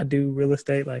estate. I do real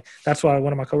estate. Like, that's why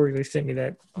one of my coworkers, they sent me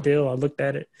that deal. I looked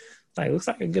at it. Like, it looks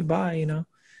like a good buy.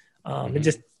 It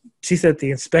just. She said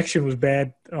the inspection was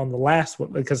bad on the last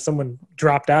one because someone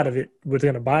dropped out of it, was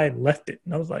going to buy it and left it.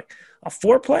 And I was like, a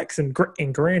fourplex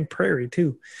in Grand Prairie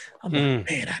too. I'm like,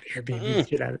 man, I'd Airbnb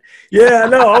shit out of it. Yeah,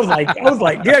 no, I was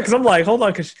like, yeah, because I'm like, hold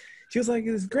on, because she was like,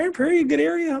 is Grand Prairie a good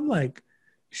area? I'm like,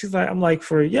 it's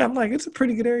a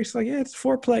pretty good area. She's like, yeah, it's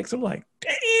fourplex. I'm like,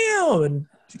 damn.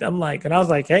 And I was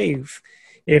like, hey,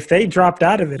 if they dropped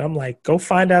out of it, I'm like, go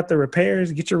find out the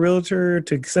repairs, get your realtor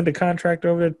to send a contractor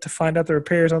over to find out the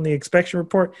repairs on the inspection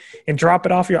report and drop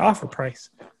it off your offer price.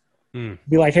 Be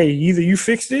like, hey, either you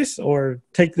fix this or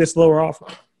take this lower offer.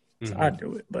 So I'd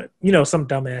do it. But, some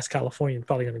dumbass Californian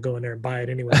probably going to go in there and buy it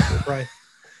anyway for the price.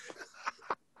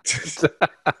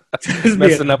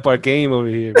 Messing up our game over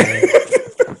here, man.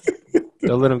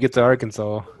 Don't let them get to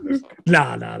Arkansas.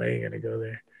 Nah, they ain't going to go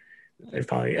there. They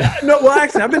probably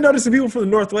actually, I've been noticing people from the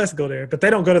Northwest go there, but they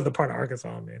don't go to the part of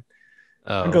Arkansas, man.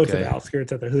 They go to the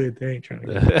outskirts of the hood. They ain't trying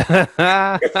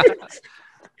to go.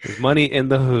 There's money in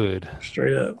the hood.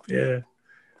 Straight up, yeah.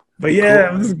 But yeah,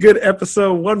 cool. This is a good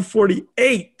episode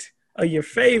 148 of your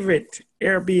favorite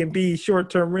Airbnb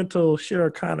short-term rental share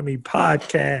economy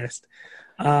podcast.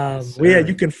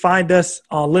 You can find us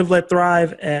on Live Let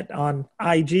Thrive on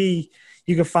IG.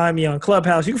 You can find me on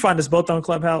Clubhouse. You can find us both on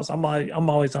Clubhouse. I'm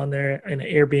always on there in an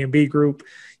Airbnb group,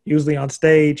 usually on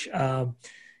stage. Email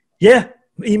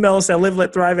us at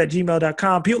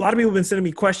liveletthrive@gmail.com. A lot of people have been sending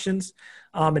me questions.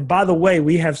 And by the way,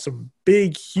 we have some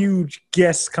big, huge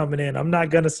guests coming in. I'm not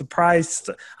going to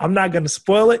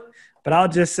spoil it, but I'll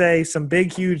just say some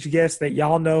big, huge guests that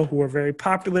y'all know who are very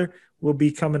popular will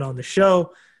be coming on the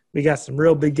show. We got some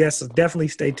real big guests, so definitely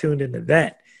stay tuned into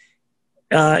that.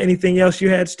 Anything else you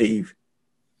had, Steve?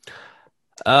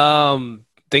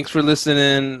 Thanks for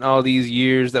listening all these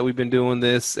years that we've been doing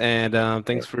this, and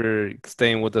thanks for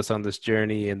staying with us on this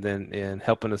journey and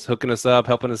hooking us up,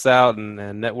 helping us out, and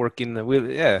networking.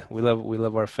 We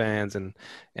love our fans, and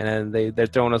they're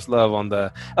throwing us love on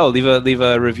the leave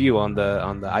a review on the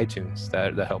iTunes.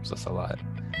 That helps us a lot.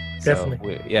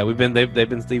 Definitely. So they've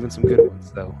been leaving some good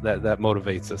ones, so that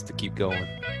motivates us to keep going.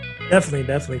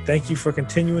 Definitely. Thank you for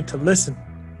continuing to listen.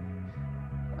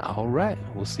 All right,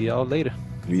 we'll see y'all later.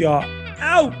 We are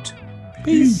out.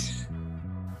 Peace.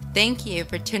 Thank you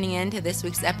for tuning in to this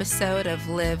week's episode of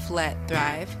Live, Let,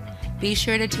 Thrive. Be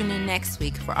sure to tune in next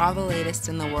week for all the latest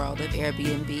in the world of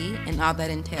Airbnb and all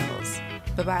that entails.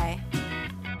 Bye-bye.